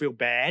people feel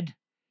bad.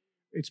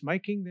 It's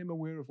making them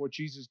aware of what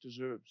Jesus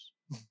deserves.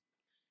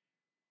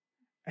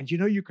 And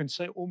you can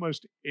say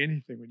almost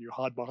anything when you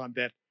hide behind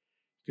that.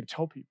 You can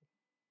tell people.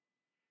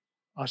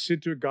 I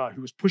said to a guy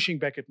who was pushing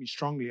back at me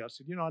strongly, I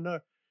said, I know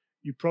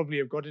you probably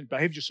have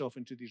behaved yourself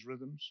into these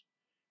rhythms.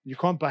 You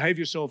can't behave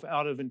yourself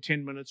out of in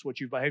 10 minutes what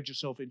you've behaved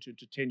yourself into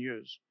 10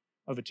 years,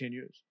 over 10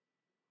 years.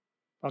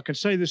 I can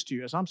say this to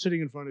you, as I'm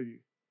sitting in front of you,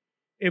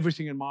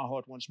 everything in my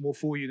heart wants more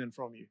for you than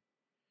from you.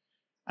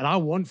 And I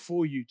want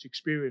for you to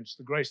experience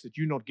the grace that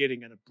you're not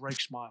getting, and it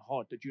breaks my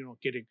heart that you're not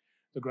getting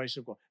the grace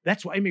of God.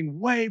 That's aiming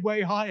way,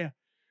 way higher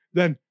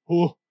than,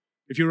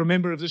 if you're a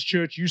member of this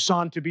church, you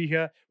signed to be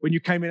here. When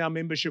you came in our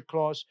membership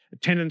class,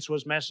 attendance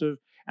was massive,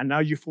 and now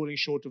you're falling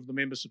short of the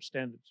membership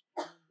standards.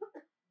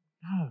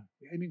 No,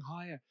 you're aiming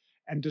higher.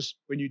 And just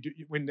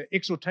when the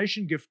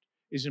exhortation gift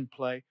is in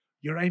play,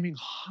 you're aiming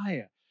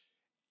higher.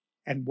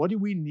 And what do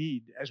we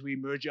need as we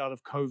emerge out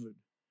of COVID,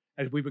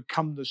 as we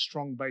become the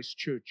strong-based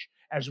church,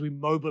 as we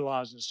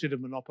mobilize instead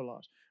of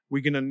monopolize?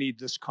 We're going to need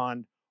this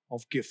kind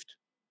of gift.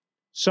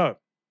 So,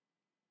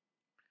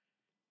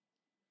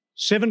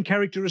 7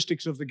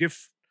 characteristics of the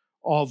gift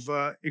of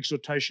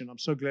exhortation. I'm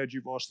so glad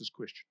you've asked this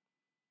question.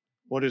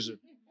 What is it?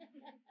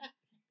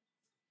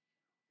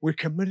 We're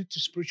committed to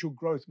spiritual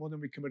growth more than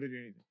we're committed to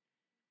anything.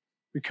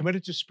 We're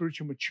committed to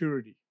spiritual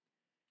maturity.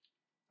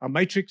 Our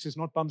matrix is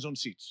not bums on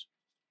seats.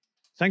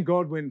 Thank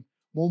God when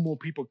more and more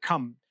people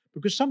come,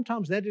 because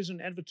sometimes that is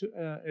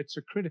it's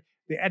a credit.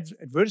 The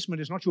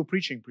advertisement is not your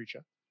preaching, preacher.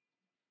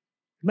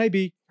 It may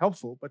be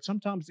helpful, but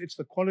sometimes it's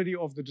the quality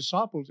of the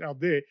disciples out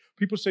there.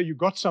 People say, you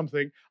got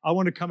something. I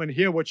want to come and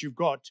hear what you've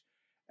got.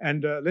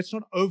 And let's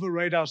not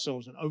overrate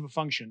ourselves and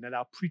overfunction that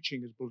our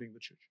preaching is building the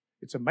church.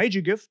 It's a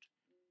major gift.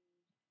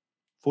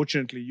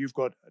 Fortunately, you've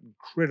got an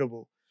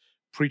incredible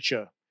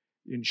preacher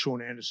in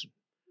Sean Anderson.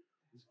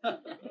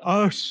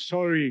 Oh,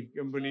 sorry,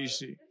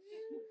 Mbonisi.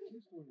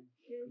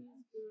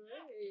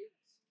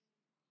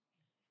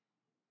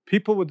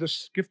 People with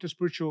this gift of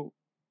spiritual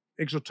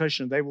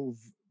exhortation, they will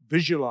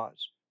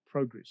visualize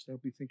progress. They'll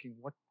be thinking,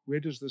 where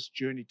does this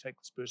journey take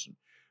this person?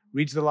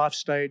 Reads the life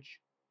stage,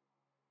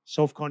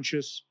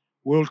 self-conscious,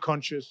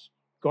 world-conscious,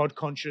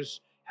 God-conscious.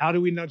 How do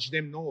we nudge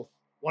them north?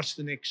 What's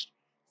the next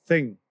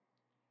thing?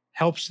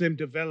 Helps them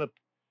develop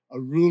a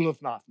rule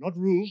of life, not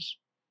rules,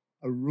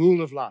 a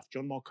rule of life.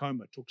 John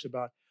Marcoma talks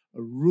about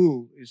a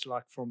rule is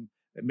like from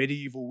a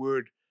medieval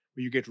word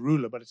where you get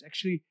ruler, but it's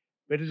actually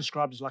better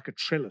described as like a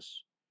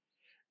trellis.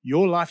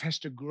 Your life has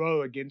to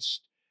grow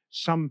against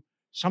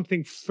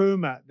something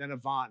firmer than a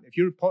vine. If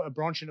you're a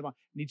branch in a vine,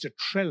 it needs a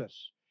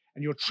trellis.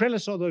 And your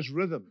trellis are those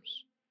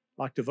rhythms,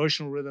 like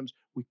devotional rhythms.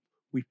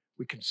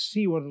 We can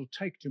see what it'll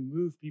take to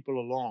move people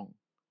along.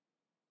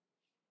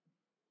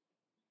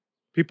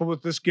 People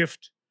with this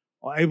gift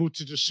are able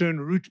to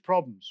discern root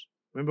problems.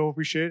 Remember what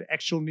we shared?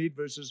 Actual need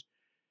versus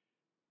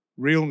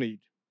real need.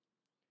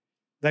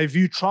 They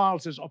view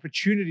trials as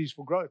opportunities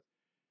for growth.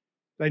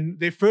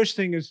 Their first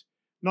thing is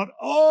not,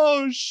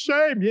 oh,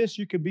 shame. Yes,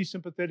 you can be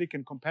sympathetic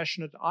and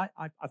compassionate. I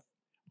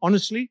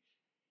honestly,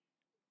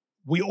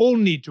 we all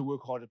need to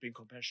work hard at being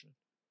compassionate.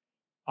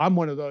 I'm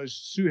one of those.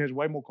 Sue has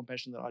way more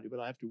compassion than I do,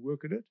 but I have to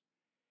work at it.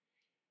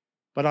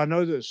 But I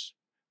know this.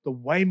 The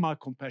way my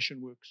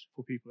compassion works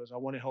for people is I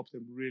want to help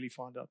them really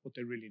find out what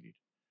they really need.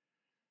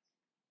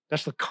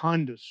 That's the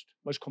kindest,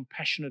 most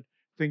compassionate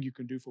thing you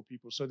can do for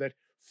people. So that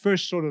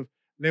first sort of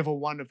level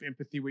 1 of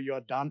empathy where you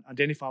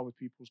identify with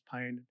people's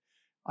pain.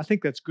 I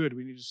think that's good.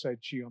 We need to say,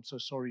 gee, I'm so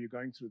sorry you're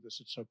going through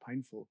this. It's so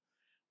painful.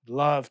 I'd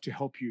love to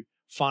help you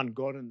find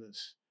God in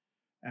this.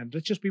 And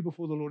let's just be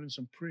before the Lord in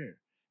some prayer.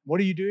 What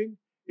are you doing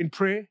in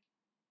prayer?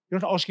 You're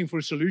not asking for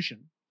a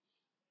solution.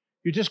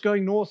 You're just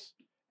going north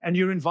and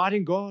you're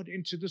inviting God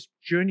into this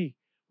journey.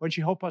 Won't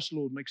you help us,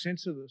 Lord, make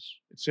sense of this,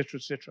 etc.,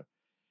 etc.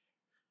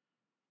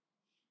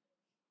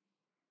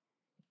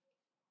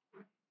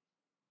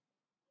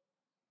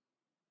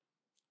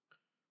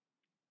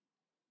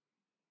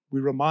 We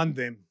remind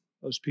them,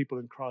 those people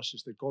in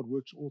crisis, that God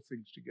works all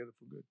things together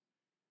for good.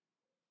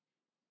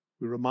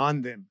 We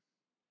remind them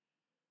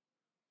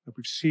that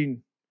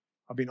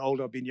I've been old,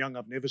 I've been young,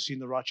 I've never seen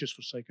the righteous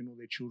forsaken or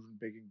their children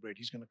begging bread.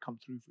 He's going to come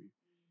through for you.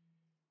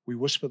 We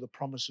whisper the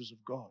promises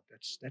of God.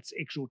 That's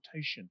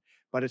exhortation,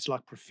 but it's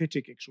like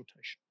prophetic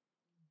exhortation.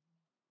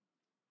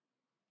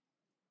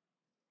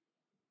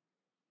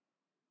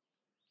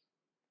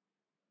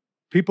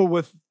 People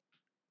with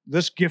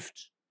this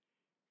gift,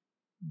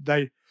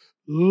 they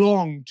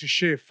long to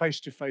share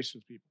face-to-face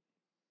with people.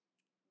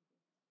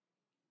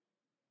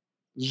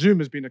 Zoom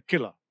has been a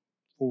killer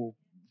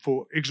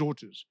for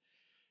exhorters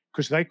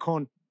because they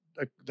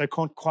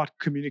can't quite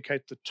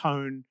communicate the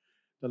tone,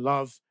 the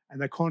love,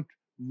 and they can't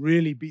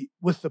really be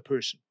with the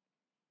person.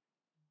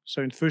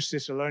 So in 1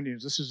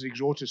 Thessalonians, this is the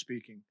exhorter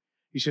speaking.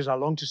 He says, I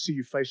long to see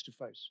you face to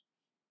face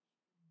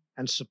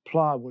and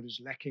supply what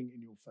is lacking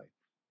in your faith.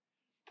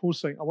 Paul's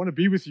saying, I want to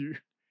be with you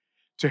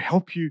to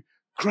help you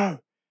grow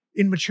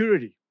in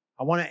maturity.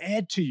 I want to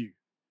add to you.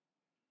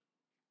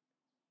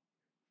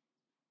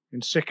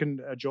 In 2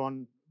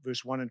 John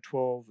verse 1 and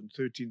 12 and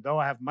 13, though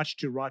I have much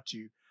to write to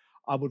you,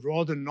 I would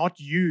rather not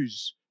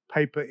use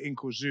paper,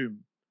 ink, or Zoom.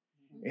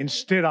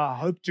 Instead, I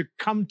hope to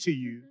come to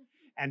you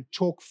and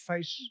talk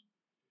face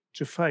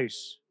to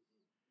face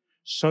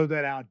so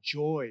that our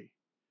joy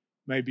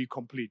may be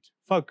complete.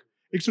 Folk,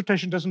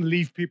 exhortation doesn't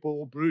leave people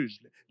all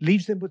bruised. It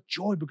leaves them with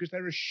joy because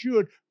they're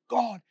assured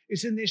God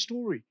is in their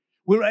story.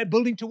 We're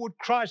building toward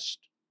Christ.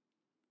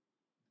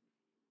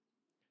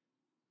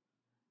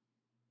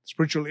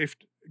 Spiritual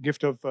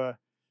gift of the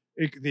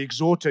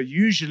exhorter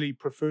usually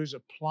prefers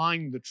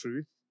applying the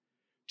truth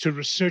to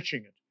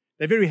researching it.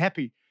 They're very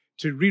happy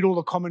to read all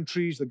the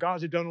commentaries, the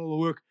guys who've done all the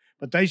work,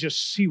 but they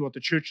just see what the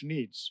church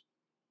needs.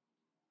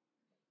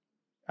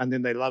 And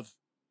then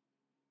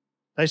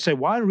they say,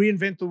 why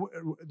reinvent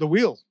the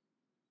wheel?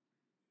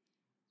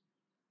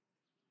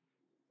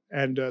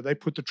 And they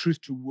put the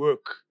truth to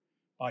work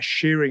by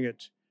sharing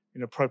it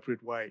in an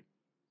appropriate way.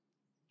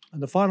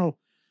 And the final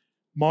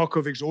mark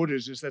of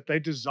exhorters is that they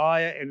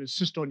desire and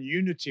insist on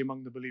unity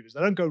among the believers.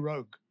 They don't go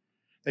rogue.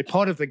 They're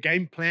part of the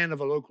game plan of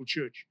a local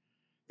church.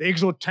 The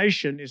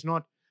exhortation is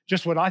not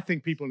just what I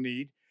think people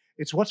need.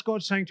 It's what's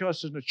God saying to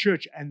us as a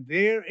church, and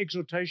their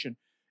exhortation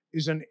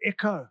is an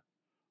echo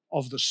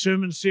of the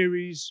sermon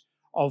series,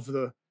 of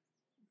the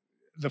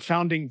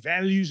founding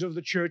values of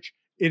the church.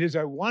 It is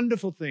a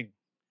wonderful thing.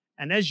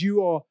 And as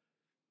you are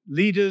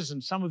leaders,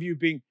 and some of you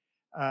being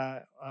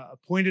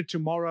appointed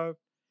tomorrow,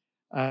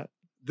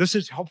 this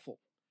is helpful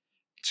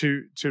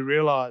to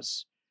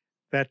realize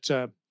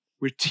that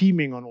we're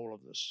teaming on all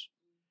of this.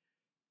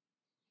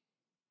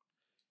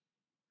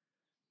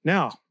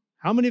 Now,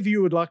 how many of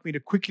you would like me to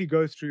quickly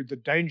go through the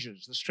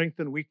dangers, the strengths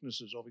and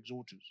weaknesses of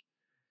exhorters?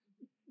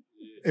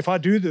 If I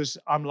do this,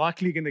 I'm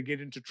likely going to get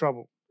into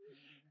trouble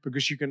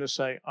because you're going to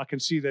say, I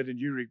can see that in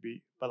you,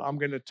 Rigby, but I'm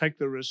going to take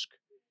the risk.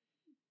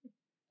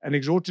 An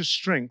exhorter's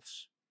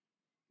strength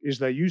is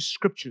they use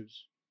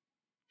scriptures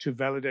to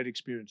validate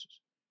experiences.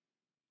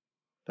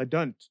 They're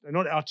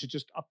not out to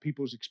just up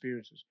people's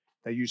experiences.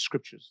 They use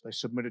scriptures. They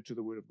submit it to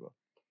the word of God.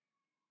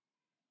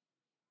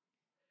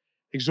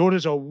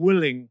 Exhorters are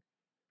willing,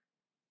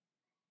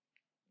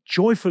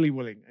 joyfully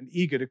willing and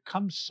eager to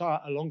come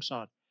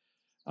alongside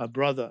a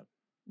brother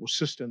or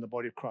sister in the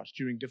body of Christ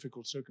during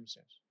difficult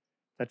circumstances.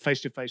 That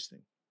face-to-face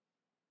thing.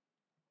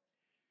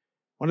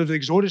 One of the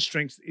exhorters'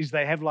 strengths is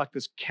they have like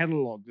this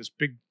catalog, this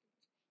big,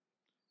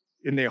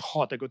 in their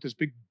heart, they've got this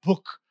big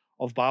book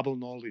of Bible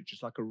knowledge.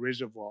 It's like a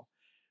reservoir.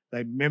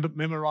 They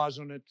memorize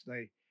on it.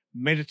 They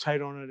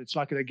meditate on it. It's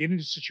like they get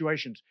into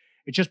situations.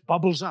 It just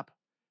bubbles up.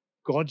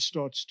 God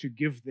starts to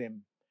give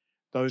them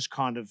those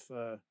kind of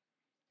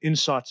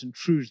insights and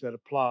truths that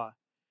apply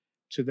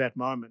to that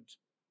moment.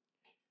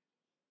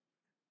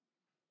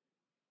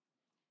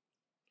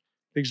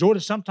 The exhorter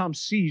sometimes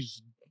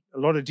sees a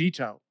lot of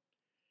detail,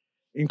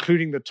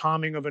 including the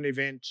timing of an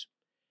event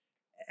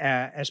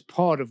as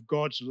part of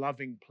God's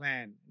loving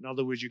plan. In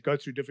other words, you go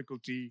through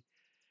difficulty,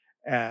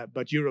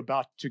 but you're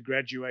about to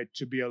graduate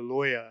to be a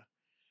lawyer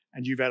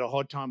and you've had a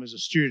hard time as a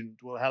student.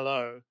 Well,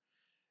 hello,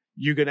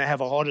 you're going to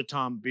have a harder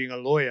time being a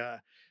lawyer.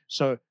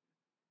 So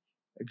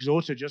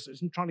exhorter just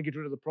isn't trying to get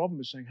rid of the problem.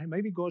 It's saying, hey,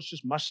 maybe God's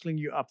just muscling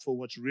you up for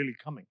what's really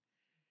coming.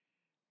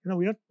 You know,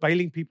 we're not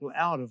bailing people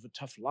out of a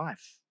tough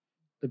life.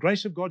 The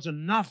grace of God's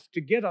enough to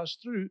get us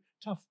through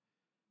tough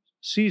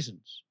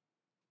seasons.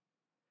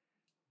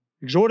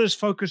 Exhorters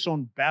focus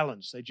on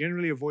balance. They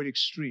generally avoid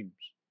extremes,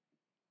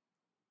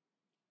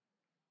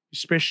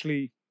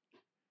 especially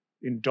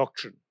in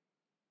doctrine.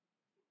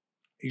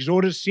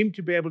 Exhorters seem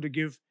to be able to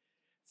give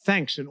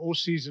thanks in all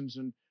seasons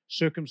and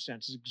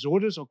circumstances.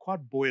 Exhorters are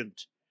quite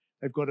buoyant.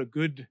 They've got a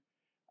good,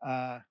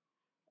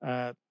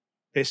 their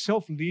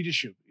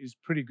self-leadership is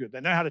pretty good.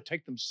 They know how to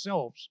take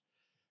themselves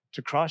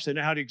to Christ. They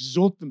know how to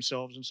exhort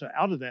themselves. And so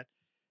out of that,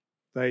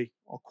 they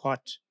are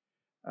quite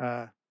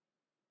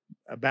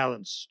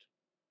balanced.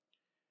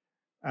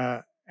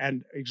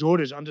 And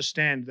exhorters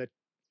understand that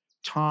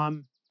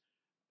time,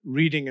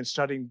 reading and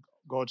studying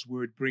God's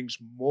word brings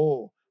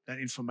more than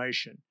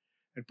information.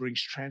 It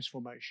brings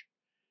transformation.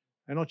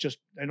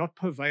 They're not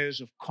purveyors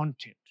of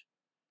content.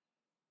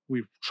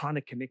 We're trying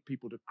to connect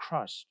people to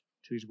Christ,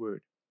 to his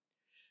word.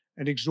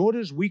 And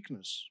exhorters'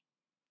 weakness.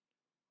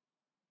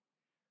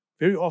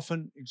 Very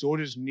often,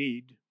 exhorters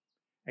need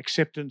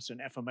acceptance and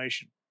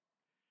affirmation.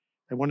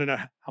 They want to know,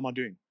 how am I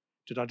doing?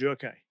 Did I do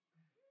okay?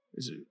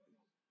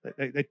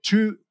 They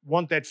too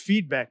want that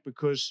feedback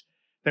because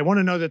They want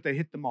to know that they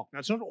hit the mark. Now,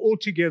 it's not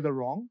altogether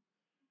wrong,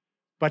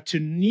 but to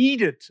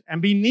need it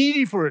and be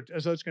needy for it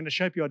as though it's going to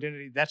shape your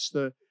identity, that's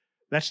the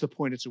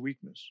point. It's a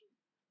weakness.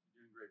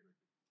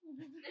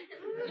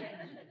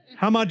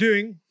 How am I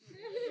doing?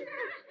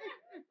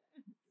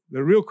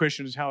 The real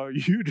question is, how are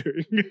you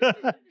doing?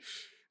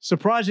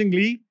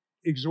 Surprisingly,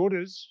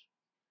 exhorters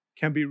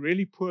can be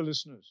really poor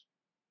listeners.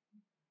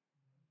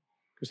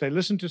 Because they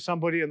listen to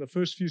somebody and the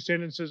first few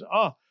sentences,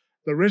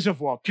 the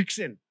reservoir kicks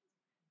in.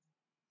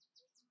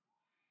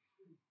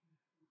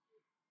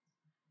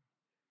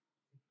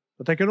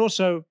 But they can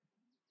also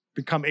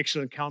become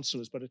excellent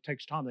counselors, but it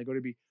takes time. They've got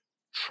to be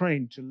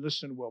trained to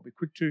listen well, be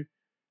quick to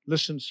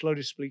listen, slow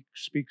to speak,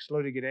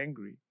 slow to get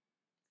angry.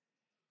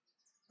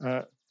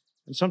 And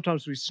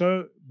sometimes we're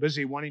so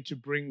busy wanting to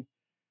bring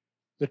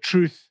the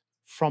truth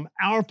from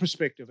our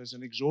perspective as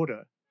an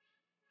exhorter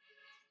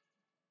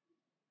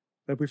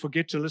that we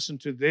forget to listen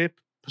to their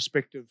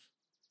perspective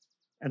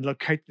and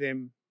locate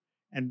them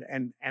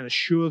and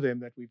assure them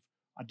that we've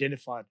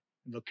identified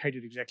and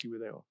located exactly where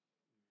they are.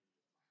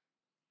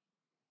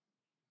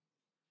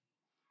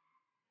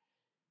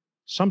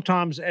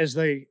 Sometimes as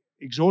they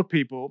exhort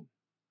people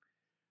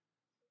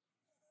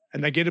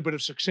and they get a bit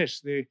of success,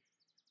 the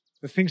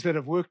things that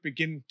have worked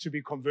begin to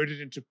be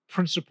converted into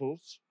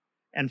principles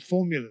and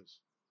formulas.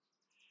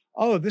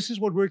 Oh, this is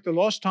what worked the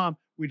last time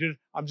we did.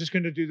 I'm just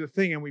going to do the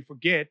thing, and we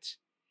forget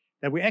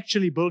that we're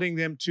actually building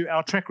them to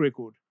our track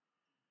record.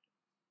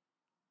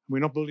 We're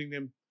not building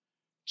them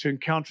to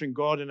encountering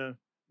God in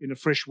a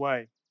fresh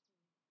way.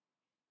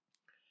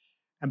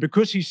 And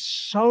because he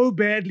so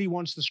badly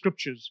wants the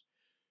scriptures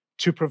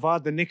to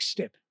provide the next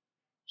step,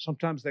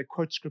 sometimes they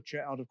quote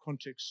scripture out of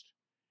context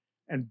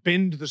and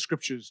bend the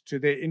scriptures to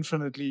their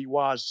infinitely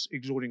wise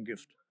exhorting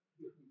gift.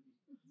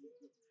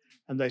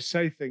 And they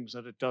say things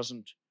that it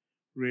doesn't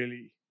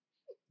really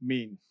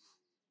mean.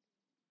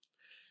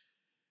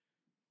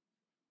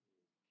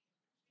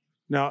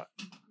 Now,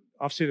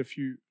 I've said a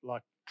few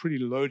pretty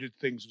loaded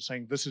things of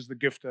saying this is the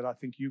gift that I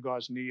think you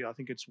guys need. I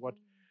think it's what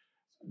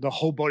the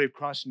whole body of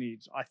Christ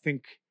needs. I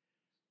think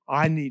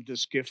I need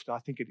this gift. I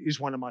think it is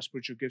one of my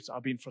spiritual gifts.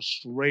 I've been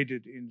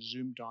frustrated in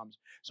Zoom times.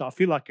 So I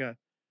feel like a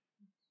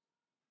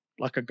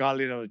guy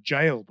let out of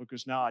jail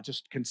because now I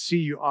just can see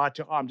you eye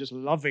to eye. I'm just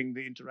loving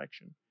the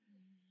interaction.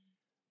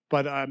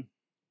 But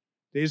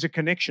there's a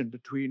connection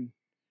between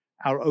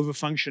our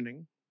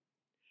overfunctioning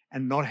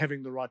and not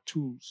having the right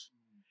tools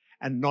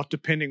and not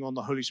depending on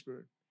the Holy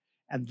Spirit.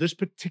 And this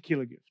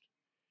particular gift,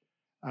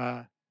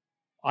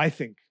 I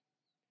think,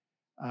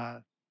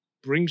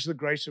 brings the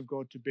grace of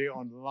God to bear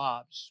on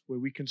lives where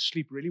we can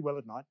sleep really well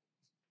at night.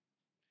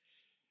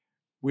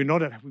 We've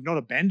not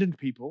abandoned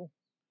people.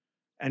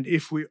 And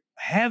if we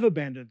have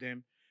abandoned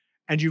them,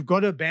 and you've got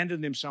to abandon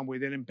them somewhere,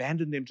 then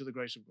abandon them to the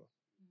grace of God.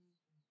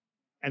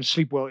 And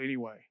sleep well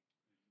anyway.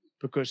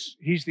 Because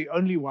he's the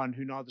only one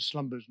who neither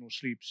slumbers nor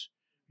sleeps.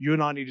 You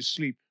and I need to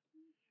sleep.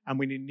 And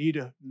we need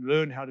to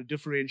learn how to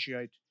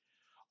differentiate.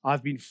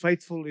 I've been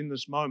faithful in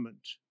this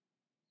moment.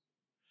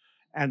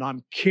 And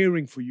I'm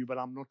caring for you, but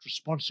I'm not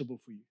responsible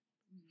for you.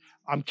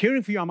 I'm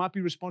caring for you. I might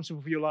be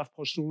responsible for your life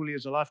pastorally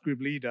as a life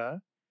group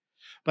leader,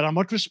 but I'm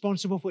not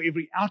responsible for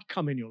every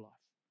outcome in your life.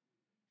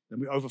 Then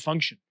we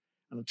overfunction.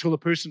 And until the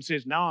person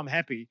says, now I'm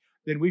happy,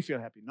 then we feel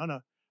happy. No,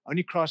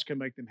 only Christ can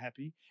make them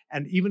happy.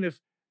 And even if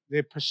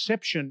their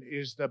perception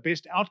is the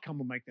best outcome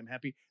will make them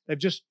happy, they've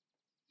just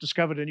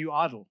discovered a new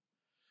idol.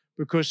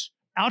 Because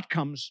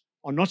outcomes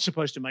are not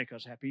supposed to make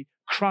us happy.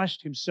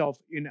 Christ himself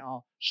in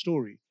our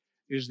story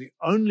is the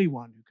only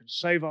one who can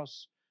save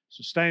us,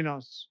 sustain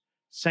us,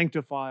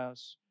 sanctify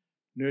us,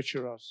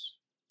 nurture us.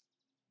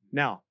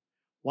 Now,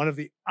 one of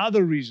the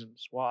other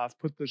reasons why I've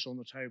put this on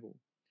the table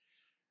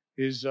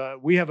is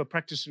we have a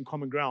practice in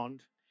Common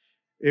Ground.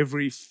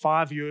 Every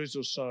 5 years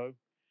or so,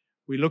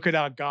 we look at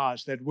our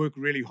guys that work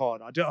really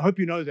hard. I hope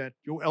you know that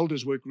your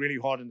elders work really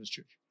hard in this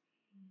church.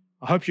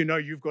 I hope you know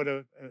you've got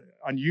an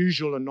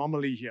unusual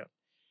anomaly here.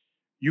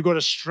 You've got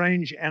a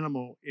strange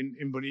animal in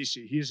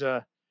Mbonisi. He's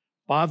a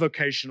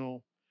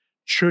bivocational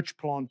church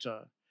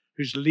planter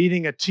who's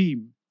leading a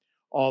team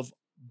of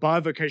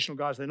bivocational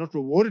guys. They're not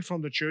rewarded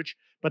from the church,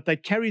 but they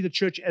carry the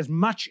church as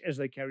much as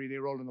they carry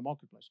their role in the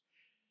marketplace.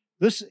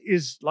 This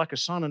is like a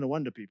sign and a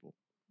wonder, people.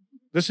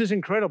 This is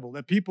incredible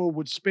that people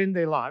would spend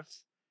their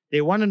life,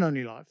 their one and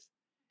only life,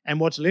 and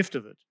what's left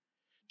of it,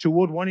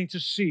 toward wanting to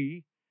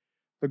see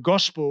the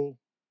gospel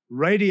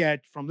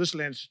radiate from this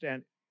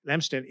lampstand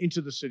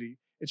into the city.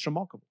 It's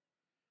remarkable.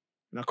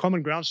 In our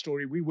Common Ground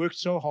story, we worked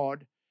so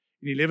hard.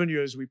 In 11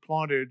 years, we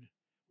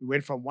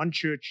went from one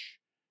church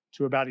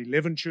to about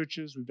 11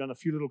 churches. We've done a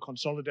few little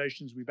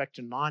consolidations. We're back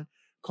to 9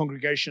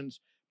 congregations.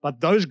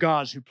 But those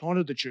guys who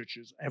planted the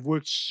churches have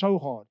worked so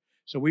hard.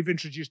 So we've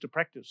introduced a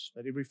practice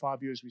that every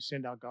 5 years we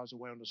send our guys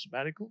away on a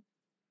sabbatical.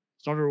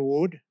 It's not a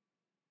reward.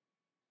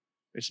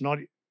 It's not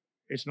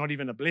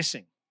even a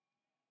blessing.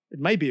 It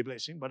may be a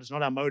blessing, but it's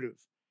not our motive.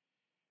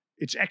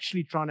 It's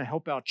actually trying to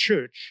help our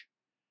church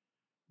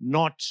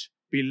not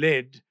be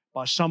led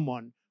by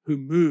someone who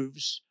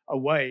moves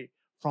away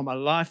from a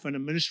life and a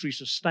ministry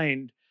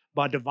sustained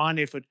by divine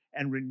effort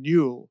and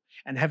renewal,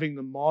 and having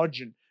the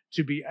margin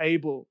to be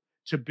able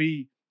to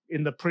be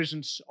in the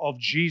presence of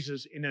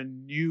Jesus in a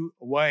new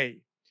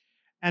way,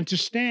 and to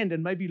stand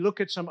and maybe look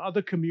at some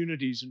other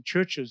communities and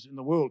churches in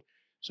the world.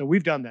 So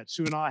we've done that.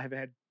 Sue and I have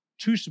had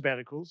 2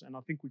 sabbaticals, and I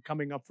think we're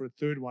coming up for a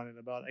 3rd one in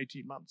about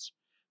 18 months.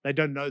 They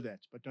don't know that,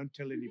 but don't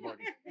tell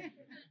anybody.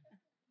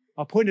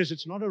 Our point is,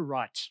 it's not a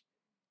right.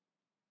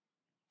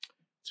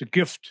 It's a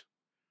gift.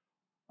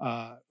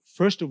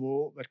 First of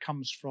all, that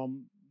comes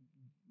from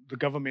the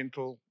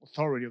governmental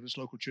authority of this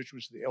local church,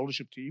 which is the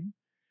eldership team.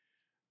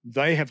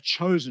 They have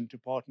chosen to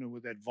partner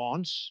with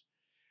Advance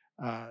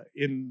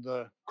in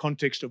the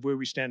context of where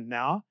we stand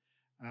now.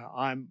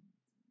 I'm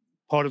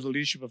part of the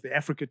leadership of the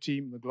Africa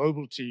team, the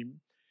global team.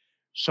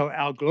 So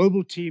our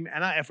global team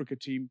and our Africa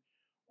team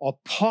are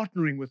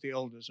partnering with the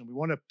elders, and we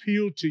want to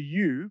appeal to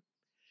you.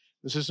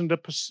 This isn't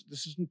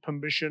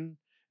permission.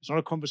 It's not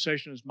a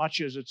conversation as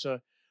much as it's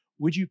a,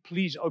 would you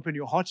please open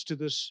your hearts to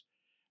this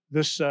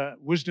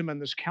wisdom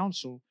and this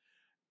counsel?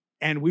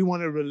 And we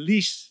want to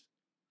release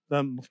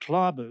the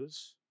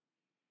mklabas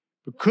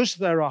because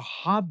they're a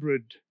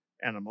hybrid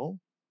animal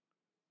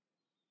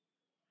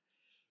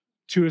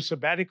to a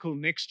sabbatical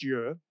next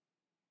year,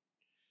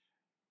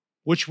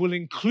 which will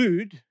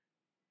include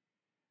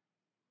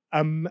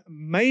an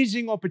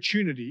amazing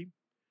opportunity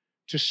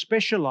to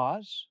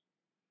specialize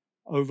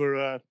over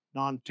a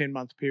 9-10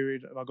 month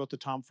period, if I got the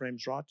time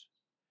frames right,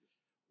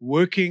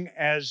 working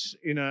as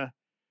in a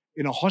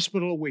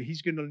hospital where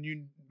he's going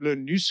to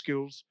learn new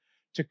skills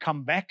to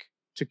come back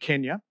to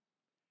Kenya.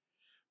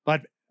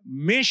 But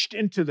meshed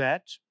into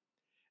that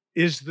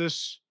is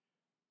this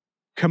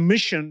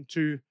commission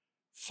to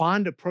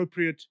find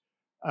appropriate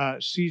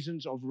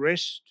seasons of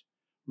rest,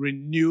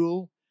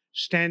 renewal,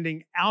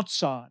 standing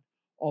outside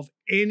of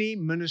any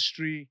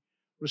ministry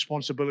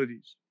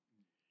responsibilities.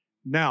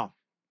 Now,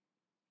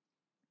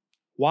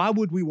 why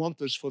would we want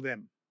this for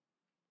them?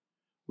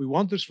 We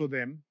want this for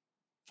them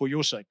for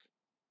your sake.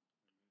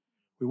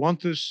 We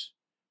want this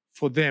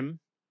for them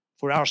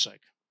for our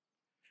sake.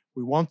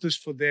 We want this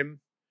for them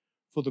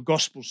for the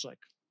gospel's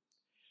sake.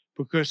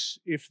 Because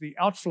if the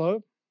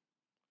outflow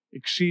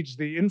exceeds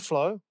the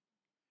inflow,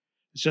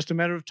 it's just a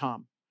matter of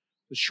time.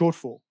 The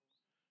shortfall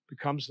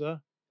becomes the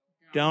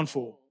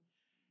downfall.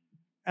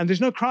 And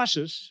there's no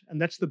crisis,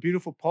 and that's the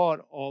beautiful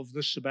part of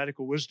this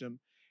sabbatical wisdom,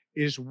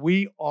 is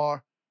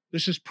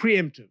this is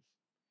preemptive.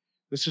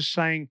 This is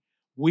saying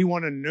we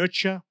want to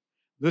nurture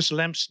this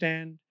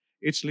lampstand,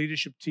 its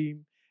leadership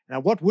team. Now,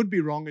 what would be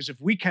wrong is if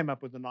we came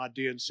up with an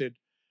idea and said,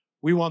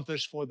 we want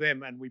this for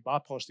them, and we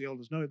bypass the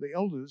elders. No, the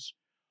elders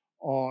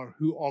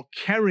who are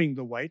carrying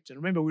the weight. And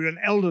remember, we're an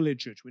elder-led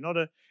church. We're not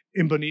an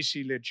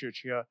Imbanisi-led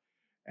church here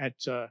at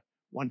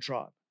One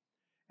Tribe.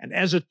 And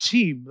as a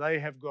team, they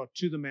have got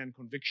to-the-man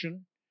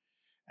conviction.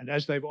 And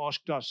as they've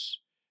asked us,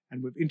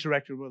 and we've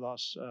interacted with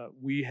us,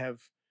 we're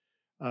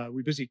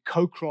busy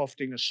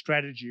co-crafting a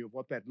strategy of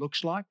what that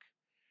looks like.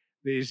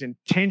 There's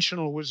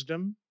intentional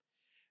wisdom.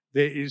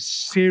 There is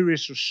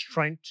serious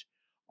restraint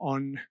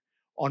on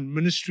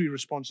ministry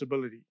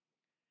responsibility.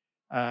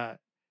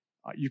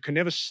 You can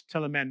never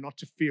tell a man not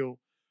to feel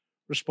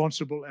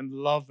responsible and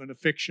love and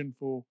affection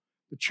for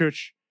the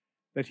church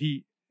that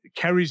he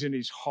carries in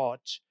his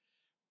heart.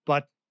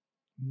 But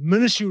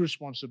ministry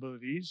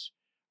responsibilities,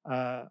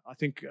 I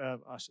think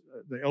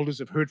the elders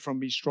have heard from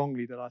me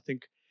strongly that I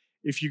think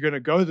if you're going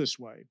to go this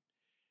way,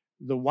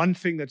 the one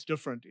thing that's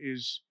different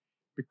is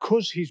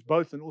because he's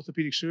both an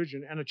orthopedic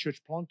surgeon and a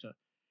church planter,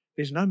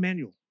 there's no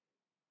manual.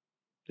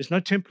 There's no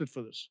template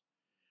for this.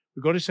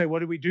 We've got to say, what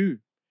do we do?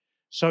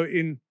 So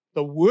in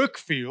the work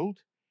field,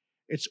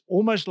 it's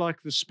almost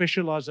like the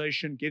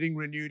specialization, getting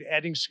renewed,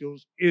 adding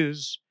skills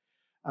is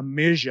a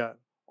measure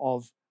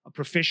of a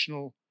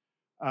professional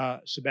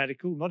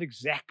sabbatical. Not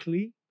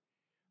exactly,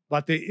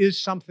 but there is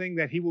something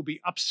that he will be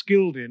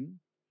upskilled in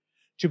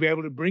to be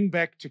able to bring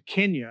back to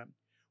Kenya,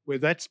 where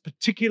that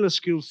particular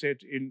skill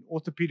set in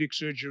orthopedic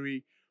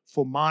surgery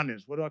for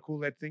minors, what do I call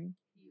that thing?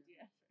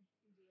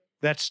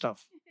 That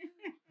stuff.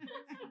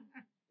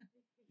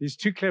 He's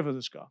too clever,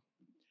 this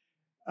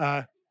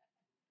guy.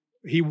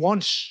 He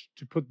wants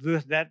to put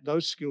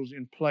those skills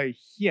in play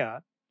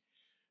here,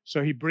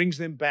 so he brings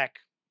them back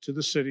to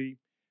the city,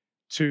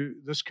 to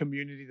this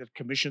community that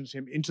commissions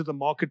him, into the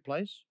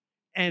marketplace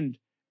and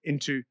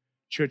into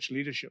church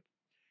leadership.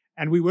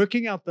 And we're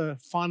working out the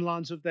fine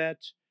lines of that.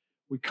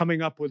 We're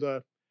coming up with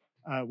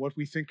what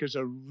we think is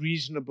a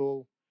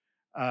reasonable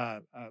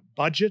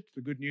budget.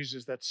 The good news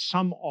is that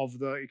some of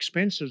the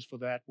expenses for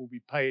that will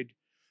be paid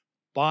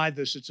by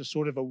this. It's a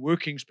sort of a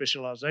working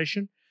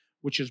specialization,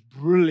 which is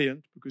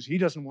brilliant because he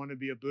doesn't want to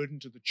be a burden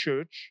to the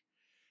church.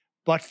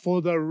 But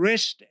for the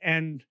rest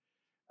and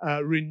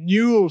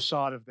renewal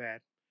side of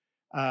that,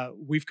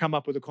 we've come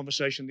up with a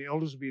conversation. The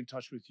elders will be in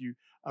touch with you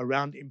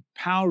around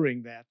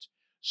empowering that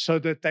so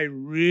that they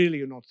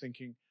really are not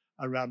thinking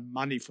around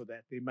money for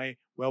that. There may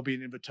well be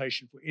an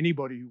invitation for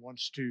anybody who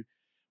wants to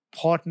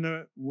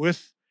partner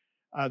with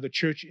the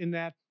church in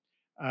that.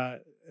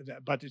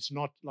 But it's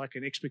not like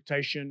an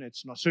expectation.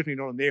 It's not certainly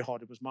not on their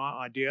heart. It was my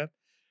idea.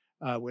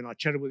 when I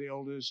chatted with the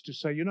elders to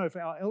say, if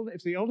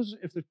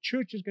the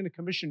church is going to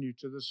commission you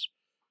to this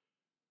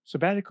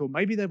sabbatical,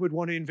 maybe they would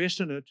want to invest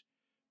in it,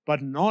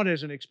 but not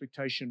as an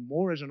expectation,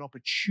 more as an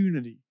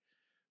opportunity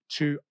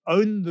to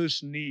own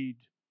this need.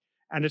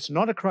 And it's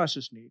not a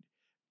crisis need,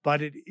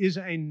 but it is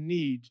a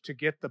need to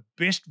get the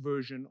best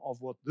version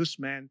of what this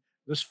man,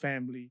 this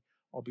family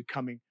are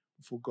becoming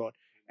before God.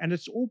 And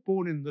it's all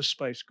born in this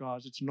space,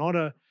 guys. It's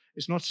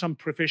not some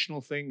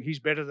professional thing. He's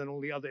better than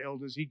all the other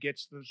elders. He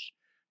gets this.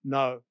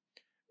 No,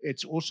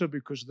 it's also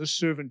because this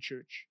servant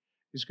church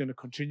is going to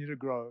continue to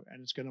grow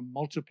and it's going to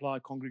multiply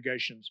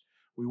congregations.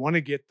 We want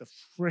to get the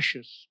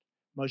freshest,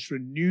 most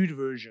renewed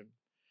version.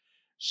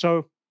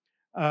 So,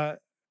 and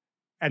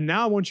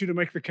now I want you to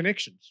make the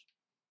connections,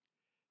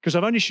 because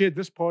I've only shared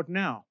this part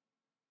now.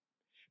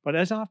 But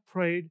as I've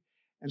prayed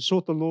and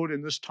sought the Lord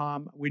in this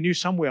time, we knew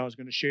somewhere I was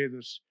going to share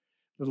this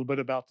little bit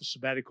about the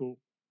sabbatical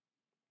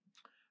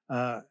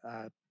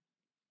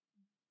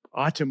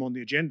item on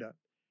the agenda.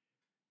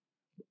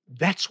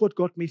 That's what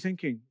got me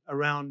thinking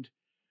around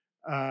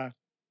the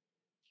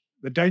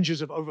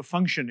dangers of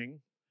overfunctioning,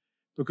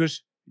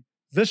 because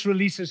this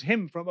releases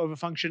him from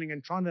overfunctioning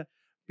and trying to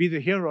be the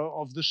hero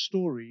of this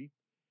story.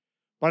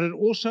 But it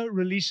also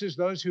releases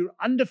those who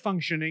are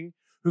underfunctioning,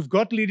 who've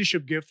got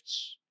leadership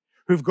gifts,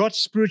 who've got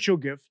spiritual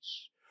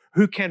gifts,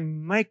 who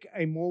can make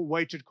a more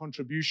weighted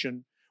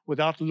contribution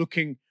without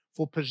looking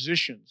for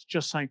positions.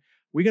 Just saying,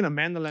 we're going to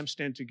man the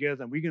lampstand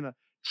together, and we're going to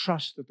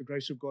trust that the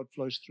grace of God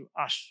flows through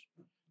us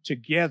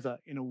together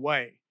in a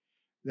way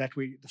that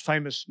the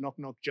famous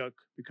knock-knock joke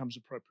becomes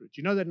appropriate.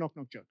 You know that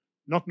knock-knock joke?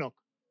 Knock-knock.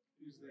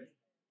 Who's there?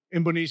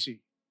 Imbonisi.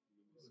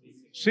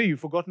 See, you've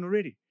forgotten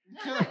already.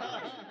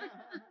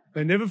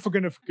 They're never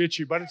going to forget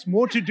you, but it's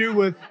more to do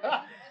with...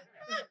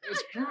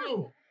 It's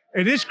cruel.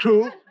 It is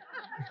cruel.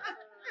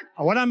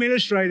 What I'm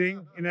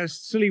illustrating in a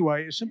silly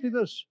way is simply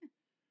this.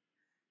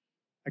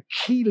 A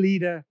key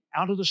leader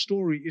out of the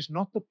story is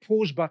not the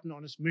pause button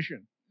on its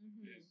mission.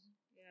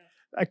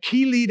 A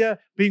key leader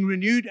being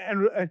renewed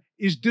and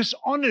is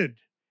dishonored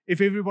if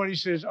everybody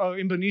says, oh,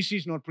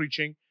 Imbonisi's not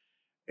preaching.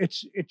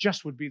 It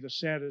just would be the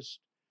saddest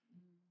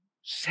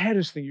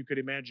thing you could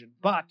imagine.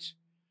 But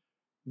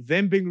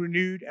them being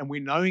renewed, and we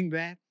knowing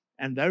that,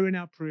 and they're in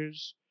our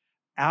prayers,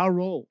 our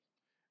role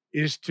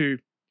is to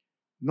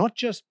not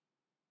just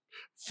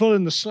fill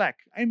in the slack,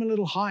 aim a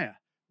little higher.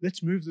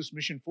 Let's move this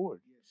mission forward.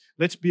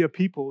 Let's be a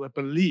people that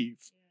believe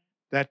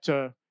that,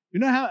 you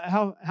know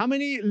how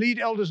many lead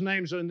elders'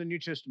 names are in the New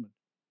Testament?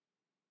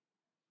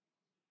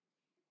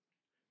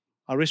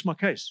 I rest my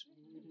case.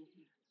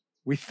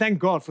 We thank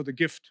God for the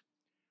gift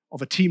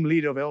of a team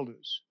leader of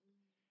elders.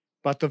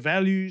 But the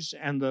values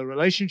and the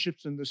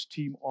relationships in this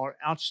team are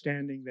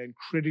outstanding. They're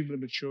incredibly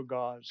mature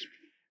guys.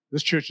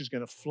 This church is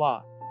going to fly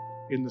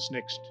in this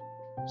next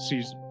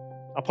season.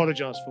 I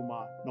apologize for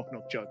my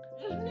knock-knock joke.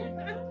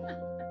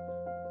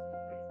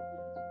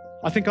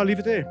 I think I'll leave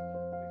it there.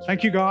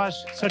 Thank you,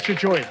 guys. Such a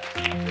joy.